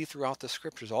that we see throughout the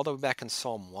scriptures, all the way back in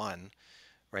Psalm 1,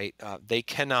 right? They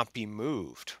cannot be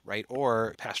moved, right?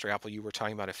 Or, Pastor Appel, you were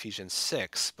talking about Ephesians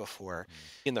 6 before.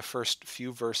 In the first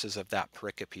few verses of that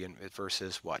pericope, in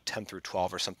verses, 10 through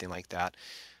 12 or something like that,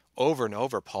 over and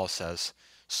over, Paul says,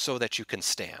 so that you can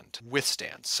stand,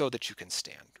 withstand, so that you can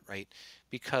stand, right?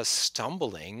 Because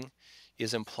stumbling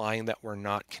is implying that we're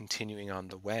not continuing on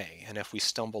the way. And if we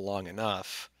stumble long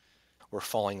enough, we're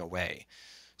falling away.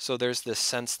 So there's this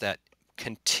sense that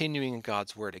continuing in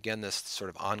God's word, again, this sort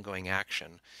of ongoing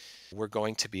action, we're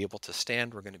going to be able to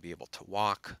stand, we're going to be able to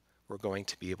walk, we're going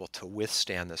to be able to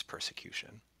withstand this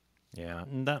persecution. Yeah,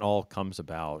 and that all comes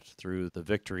about through the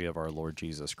victory of our Lord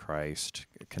Jesus Christ,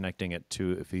 connecting it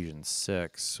to Ephesians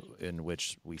 6, in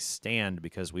which we stand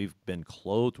because we've been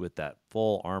clothed with that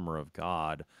full armor of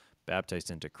God,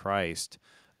 baptized into Christ.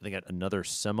 I think another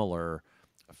similar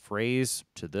phrase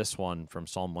to this one from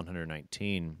Psalm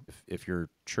 119, if your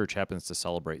church happens to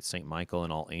celebrate St. Michael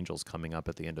and all angels coming up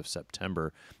at the end of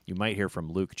September, you might hear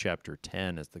from Luke chapter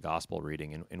 10 as the gospel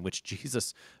reading, in which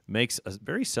Jesus makes a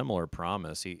very similar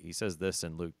promise. He says this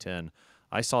in Luke 10,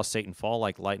 "I saw Satan fall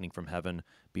like lightning from heaven.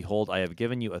 Behold, I have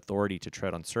given you authority to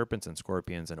tread on serpents and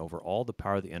scorpions and over all the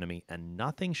power of the enemy, and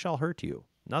nothing shall hurt you."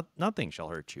 Nothing shall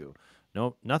hurt you.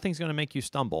 No, nothing's going to make you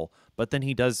stumble, but then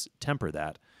he does temper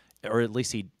that, or at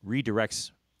least he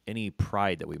redirects any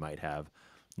pride that we might have.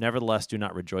 Nevertheless, do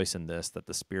not rejoice in this, that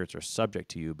the spirits are subject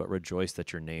to you, but rejoice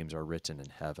that your names are written in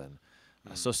heaven.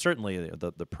 So certainly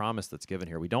the promise that's given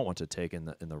here, we don't want to take in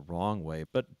the wrong way,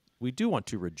 but we do want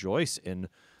to rejoice in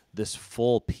this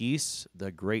full peace,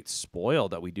 the great spoil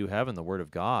that we do have in the Word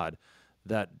of God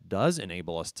that does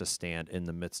enable us to stand in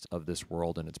the midst of this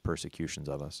world and its persecutions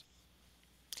of us.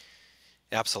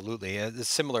 Absolutely. It's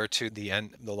similar to the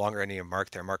longer ending of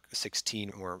Mark there, Mark 16,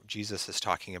 where Jesus is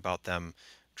talking about them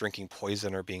drinking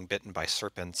poison or being bitten by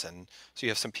serpents. And so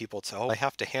you have some people say, oh, I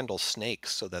have to handle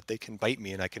snakes so that they can bite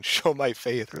me and I can show my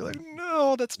faith. We're like,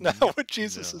 no, that's not what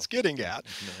Jesus is getting at.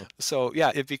 No. So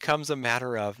yeah, it becomes a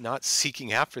matter of not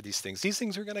seeking after these things. These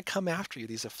things are going to come after you,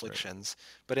 these afflictions,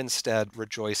 but instead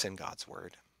rejoice in God's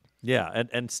word. Yeah,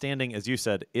 and standing, as you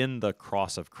said, in the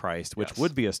cross of Christ, which Yes.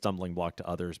 would be a stumbling block to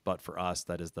others, but for us,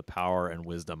 that is the power and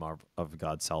wisdom of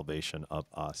God's salvation of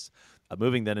us.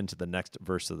 Moving then into the next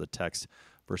verse of the text,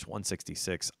 verse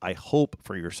 166, I hope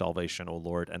for your salvation, O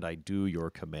Lord, and I do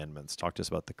your commandments. Talk to us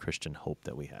about the Christian hope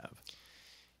that we have.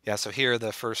 Yeah, so here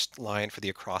the first line for the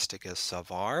acrostic is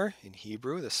savar in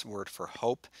Hebrew, this word for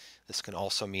hope. This can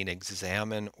also mean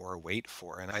examine or wait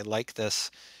for. And I like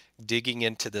this digging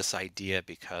into this idea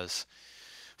because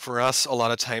for us, a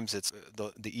lot of times it's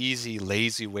the easy,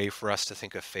 lazy way for us to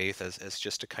think of faith as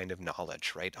just a kind of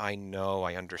knowledge, right? I know,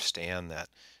 I understand that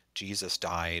Jesus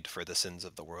died for the sins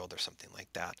of the world or something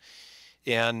like that.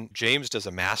 And James does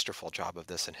a masterful job of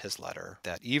this in his letter,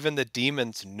 that even the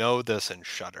demons know this and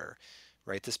shudder,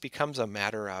 right? This becomes a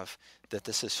matter of that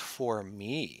this is for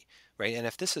me, right? And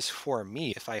if this is for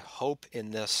me, if I hope in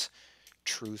this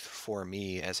truth for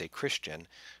me as a Christian,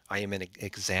 I am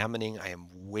examining, I am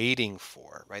waiting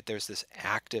for, right? There's this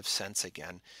active sense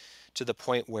again, to the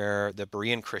point where the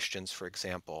Berean Christians, for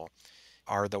example,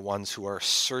 are the ones who are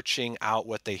searching out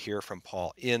what they hear from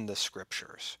Paul in the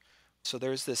scriptures. So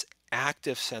there's this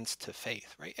active sense to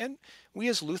faith, right? And we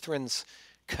as Lutherans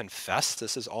confess,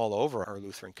 this is all over our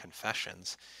Lutheran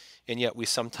confessions, and yet we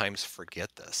sometimes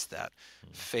forget this, that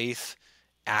faith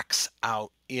acts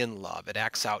out in love, it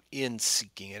acts out in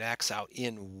seeking, it acts out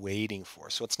in waiting for.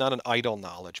 So it's not an idle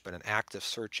knowledge, but an active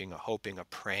searching, a hoping, a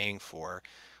praying for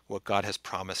what God has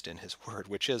promised in his word,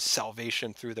 which is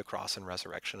salvation through the cross and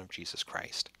resurrection of Jesus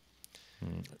Christ.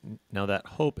 Now that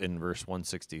hope in verse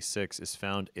 166 is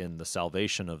found in the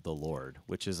salvation of the Lord,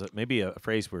 which is maybe a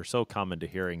phrase we're so common to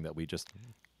hearing that we just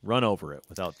run over it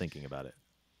without thinking about it.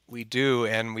 We do,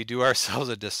 and we do ourselves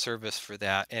a disservice for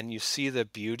that. And you see the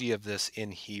beauty of this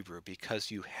in Hebrew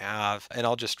because you have, and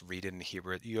I'll just read it in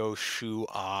Hebrew,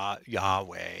 Yoshua,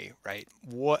 Yahweh, right?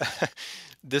 What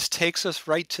this takes us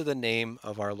right to the name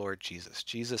of our Lord Jesus.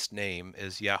 Jesus' name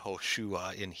is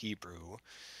Yahoshua in Hebrew,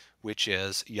 which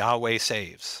is Yahweh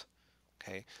saves.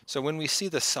 Okay, so when we see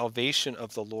the salvation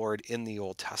of the Lord in the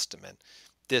Old Testament,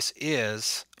 this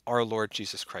is our Lord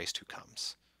Jesus Christ who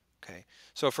comes. Okay,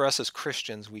 so for us as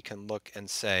Christians, we can look and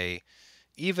say,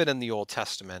 even in the Old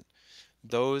Testament,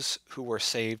 those who were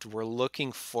saved were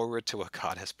looking forward to what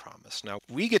God has promised. Now,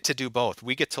 we get to do both.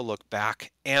 We get to look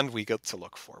back and we get to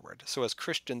look forward. So as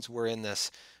Christians, we're in this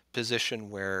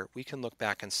position where we can look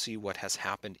back and see what has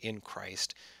happened in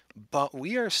Christ, but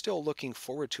we are still looking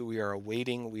forward to, we are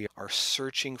awaiting, we are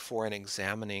searching for and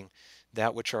examining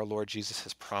that which our Lord Jesus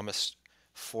has promised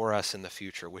for us in the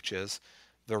future, which is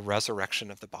the resurrection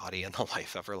of the body and the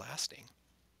life everlasting.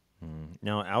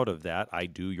 Now, out of that, I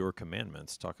do your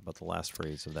commandments. Talk about the last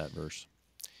phrase of that verse.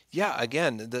 Yeah,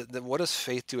 again, what does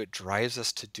faith do? It drives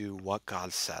us to do what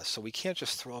God says. So we can't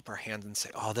just throw up our hands and say,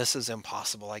 oh, this is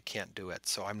impossible, I can't do it,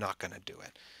 so I'm not going to do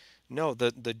it. No,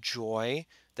 the joy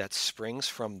that springs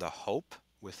from the hope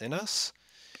within us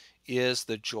is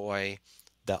the joy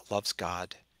that loves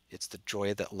God. It's the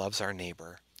joy that loves our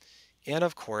neighbor. And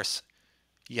of course,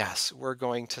 yes, we're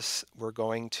going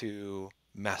to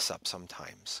mess up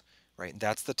sometimes, right?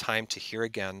 That's the time to hear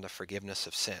again the forgiveness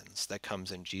of sins that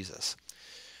comes in Jesus.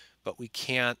 But we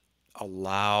can't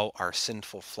allow our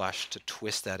sinful flesh to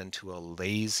twist that into a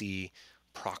lazy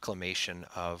proclamation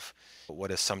of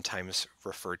what is sometimes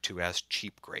referred to as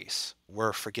cheap grace.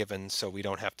 We're forgiven so we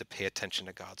don't have to pay attention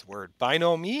to God's word. By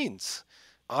no means.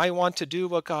 I want to do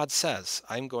what God says.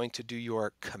 I'm going to do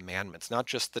your commandments, not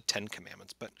just the 10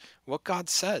 commandments, but what God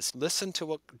says. Listen to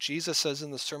what Jesus says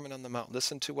in the Sermon on the Mount.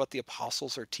 Listen to what the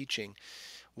apostles are teaching.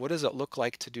 What does it look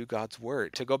like to do God's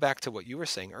word? To go back to what you were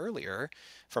saying earlier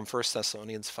from 1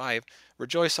 Thessalonians 5,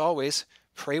 rejoice always,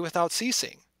 pray without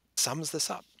ceasing. Sums this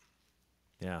up.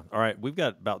 Yeah. All right. We've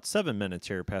got about 7 minutes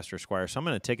here, Pastor Squire. So I'm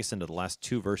going to take us into the last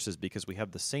two verses because we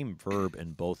have the same verb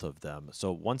in both of them.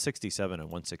 So 167 and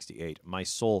 168. My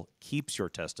soul keeps your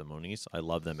testimonies. I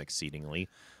love them exceedingly.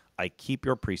 I keep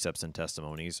your precepts and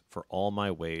testimonies, for all my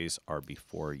ways are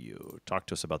before you. Talk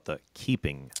to us about the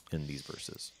keeping in these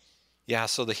verses. Yeah,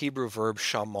 so the Hebrew verb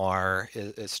shamar,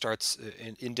 it starts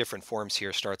in different forms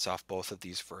here, starts off both of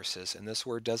these verses. And this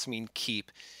word does mean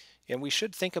keep. And we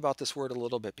should think about this word a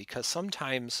little bit because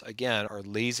sometimes, again, our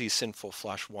lazy, sinful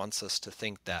flesh wants us to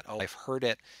think that, oh, I've heard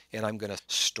it and I'm going to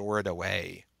store it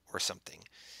away or something.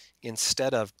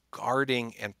 Instead of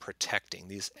guarding and protecting,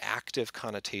 these active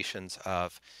connotations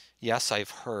of, yes,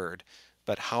 I've heard,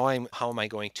 but how am I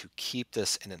going to keep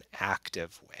this in an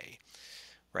active way?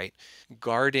 Right?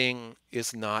 Guarding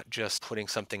is not just putting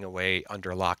something away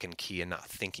under lock and key and not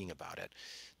thinking about it.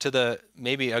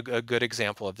 Maybe a good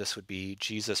example of this would be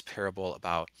Jesus' parable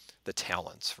about the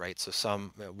talents, right? So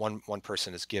one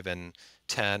person is given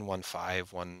 10, one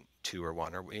 5, one 2, or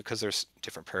 1, or because there's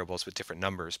different parables with different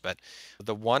numbers, but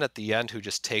the one at the end who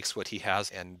just takes what he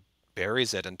has and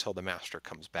buries it until the master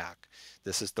comes back.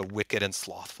 This is the wicked and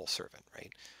slothful servant,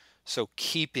 right? So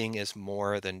keeping is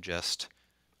more than just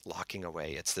locking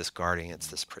away. It's this guarding, it's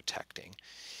this protecting.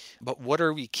 But what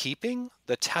are we keeping?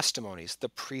 The testimonies, the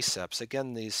precepts.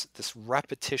 Again, this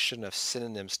repetition of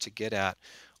synonyms to get at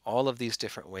all of these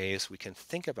different ways we can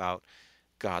think about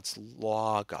God's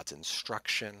law, God's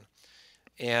instruction.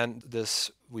 And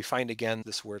we find again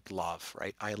this word love,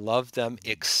 right? I love them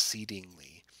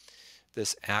exceedingly.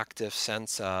 This active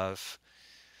sense of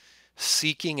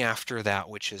seeking after that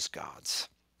which is God's,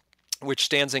 which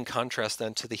stands in contrast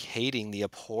then to the hating, the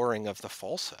abhorring of the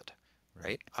falsehood,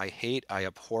 right? I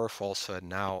abhor falsehood.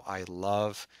 Now I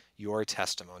love your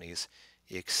testimonies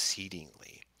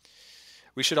exceedingly.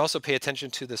 We should also pay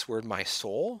attention to this word, my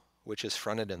soul, which is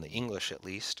fronted in the English at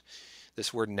least.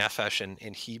 This word nephesh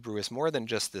in Hebrew is more than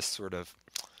just this sort of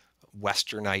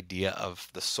Western idea of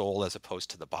the soul as opposed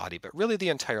to the body, but really the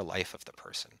entire life of the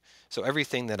person. So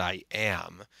everything that I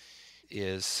am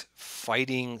is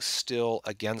fighting still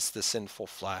against the sinful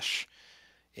flesh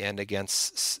and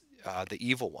against the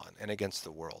evil one and against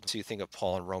the world. So you think of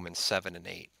Paul in Romans 7 and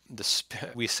 8.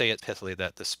 We say it pithily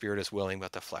that the spirit is willing,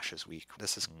 but the flesh is weak.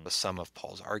 This is the sum of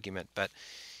Paul's argument, but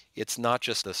it's not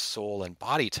just the soul and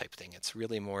body type thing. It's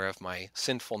really more of my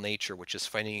sinful nature, which is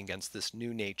fighting against this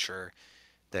new nature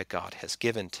that God has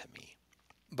given to me.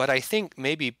 But I think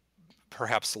maybe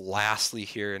perhaps lastly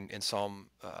here in Psalm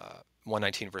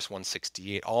 119 verse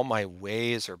 168, all my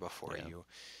ways are before you.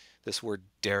 This word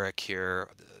derek here,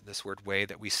 this word way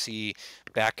that we see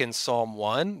back in Psalm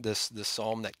 1, this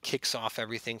psalm that kicks off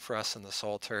everything for us in the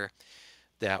Psalter,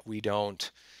 that we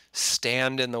don't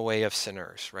stand in the way of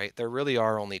sinners, right? There really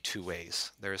are only two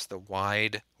ways. There's the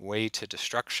wide way to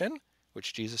destruction,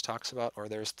 which Jesus talks about, or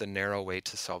there's the narrow way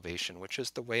to salvation, which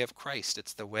is the way of Christ.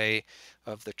 It's the way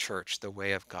of the church, the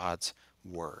way of God's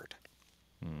word.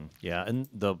 Yeah, and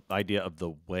the idea of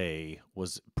the way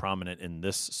was prominent in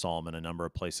this psalm in a number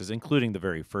of places, including the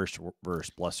very first verse,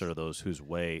 blessed are those whose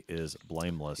way is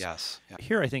blameless. Yes. Yeah.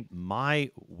 Here, I think my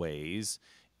ways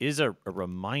is a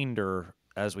reminder,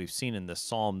 as we've seen in this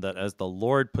psalm, that as the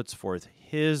Lord puts forth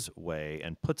his way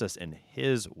and puts us in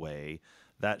his way,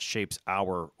 that shapes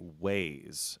our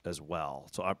ways as well.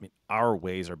 So I mean, our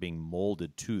ways are being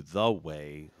molded to the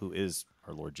way, who is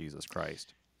our Lord Jesus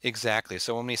Christ. Exactly.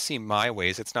 So when we see my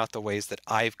ways, it's not the ways that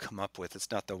I've come up with. It's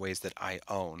not the ways that I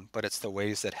own, but it's the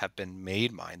ways that have been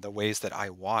made mine, the ways that I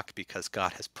walk because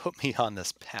God has put me on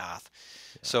this path.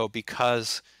 Yeah. So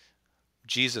because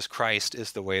Jesus Christ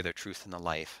is the way, the truth, and the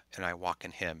life, and I walk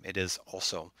in him, it is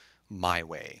also my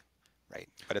way, right?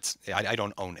 But I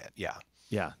don't own it. Yeah.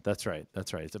 Yeah, that's right.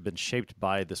 That's right. It's been shaped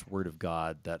by this word of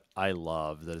God that I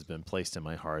love, that has been placed in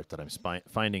my heart, that I'm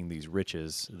finding these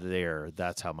riches there.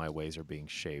 That's how my ways are being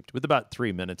shaped. With about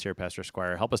 3 minutes here, Pastor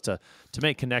Squire, help us to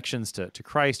make connections to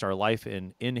Christ, our life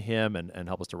in him, and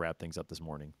help us to wrap things up this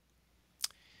morning.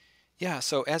 Yeah,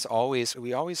 so as always,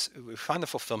 we find the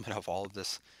fulfillment of all of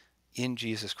this in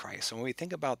Jesus Christ. So when we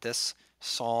think about this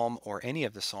psalm, or any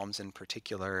of the psalms in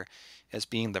particular, as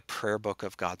being the prayer book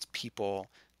of God's people,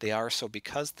 they are so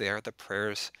because they are the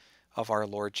prayers of our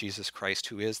Lord Jesus Christ,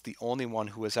 who is the only one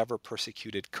who was ever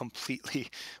persecuted completely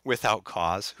without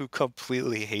cause, who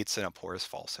completely hates and abhors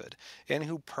falsehood, and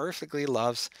who perfectly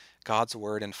loves God's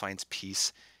word and finds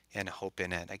peace and hope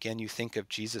in it. Again, you think of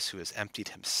Jesus, who has emptied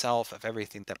himself of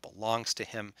everything that belongs to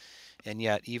him, and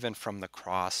yet even from the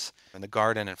cross, in the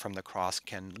garden and from the cross,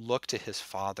 can look to his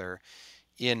Father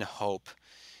in hope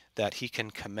that he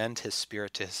can commend his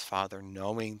spirit to his Father,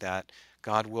 knowing that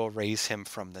God will raise him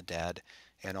from the dead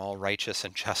and all righteous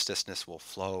and justiceness will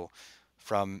flow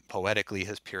from poetically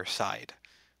his pure side,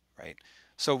 right?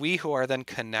 So we who are then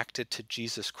connected to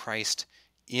Jesus Christ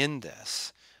in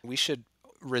this, we should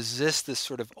resist this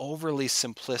sort of overly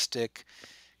simplistic,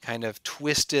 kind of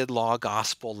twisted law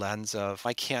gospel lens of,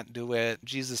 I can't do it,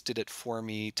 Jesus did it for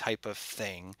me type of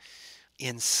thing.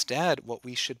 Instead, what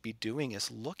we should be doing is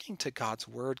looking to God's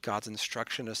word, God's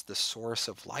instruction as the source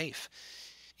of life.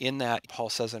 In that, Paul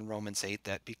says in Romans 8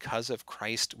 that because of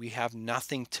Christ, we have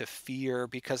nothing to fear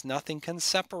because nothing can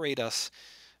separate us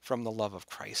from the love of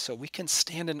Christ. So we can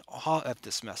stand in awe of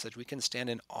this message. We can stand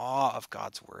in awe of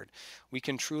God's word. We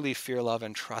can truly fear, love,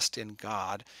 and trust in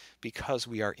God because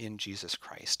we are in Jesus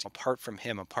Christ. Apart from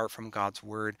him, apart from God's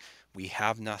word, we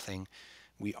have nothing.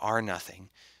 We are nothing.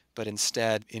 But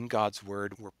instead, in God's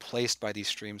word, we're placed by these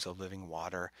streams of living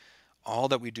water. All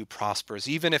that we do prospers,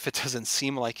 even if it doesn't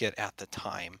seem like it at the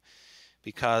time.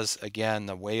 Because, again,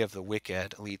 the way of the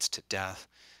wicked leads to death.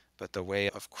 But the way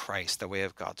of Christ, the way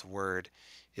of God's word,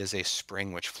 is a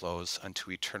spring which flows unto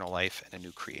eternal life and a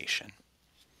new creation.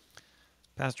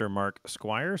 Pastor Mark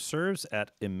Squire serves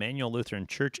at Immanuel Lutheran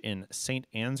Church in St.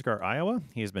 Ansgar, Iowa.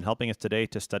 He has been helping us today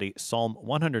to study Psalm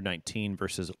 119,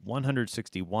 verses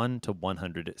 161 to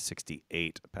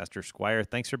 168. Pastor Squire,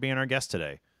 thanks for being our guest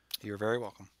today. You're very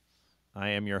welcome. I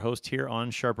am your host here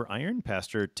on Sharper Iron,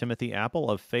 Pastor Timothy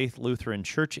Appel of Faith Lutheran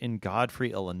Church in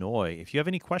Godfrey, Illinois. If you have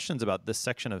any questions about this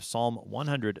section of Psalm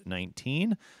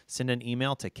 119, send an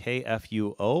email to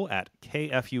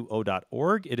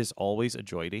kfuo@kfuo.org. It is always a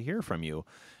joy to hear from you.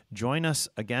 Join us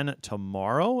again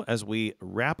tomorrow as we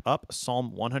wrap up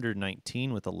Psalm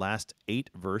 119 with the last 8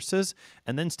 verses.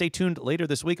 And then stay tuned later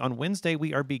this week. On Wednesday,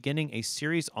 we are beginning a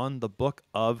series on the book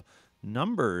of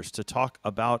Numbers to talk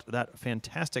about that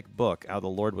fantastic book, how the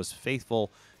Lord was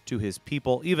faithful to his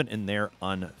people, even in their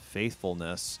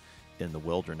unfaithfulness in the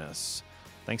wilderness.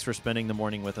 Thanks for spending the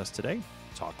morning with us today.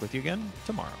 Talk with you again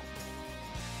tomorrow.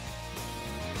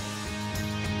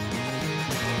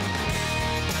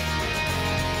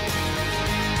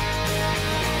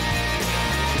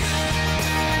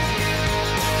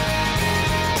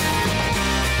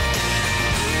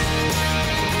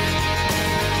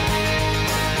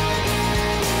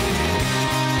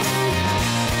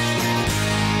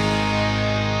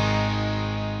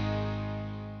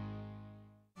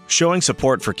 Showing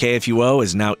support for KFUO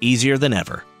is now easier than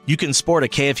ever. You can sport a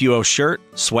KFUO shirt,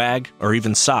 swag, or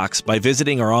even socks by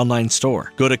visiting our online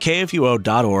store. Go to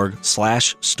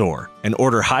kfuo.org/store and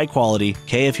order high-quality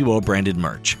KFUO-branded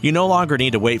merch. You no longer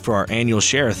need to wait for our annual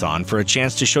share-a-thon for a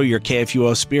chance to show your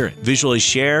KFUO spirit. Visually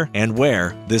share and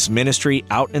wear this ministry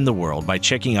out in the world by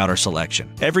checking out our selection.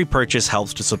 Every purchase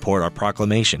helps to support our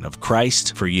proclamation of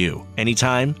Christ for you,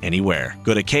 anytime, anywhere.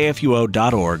 Go to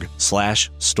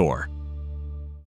kfuo.org/store.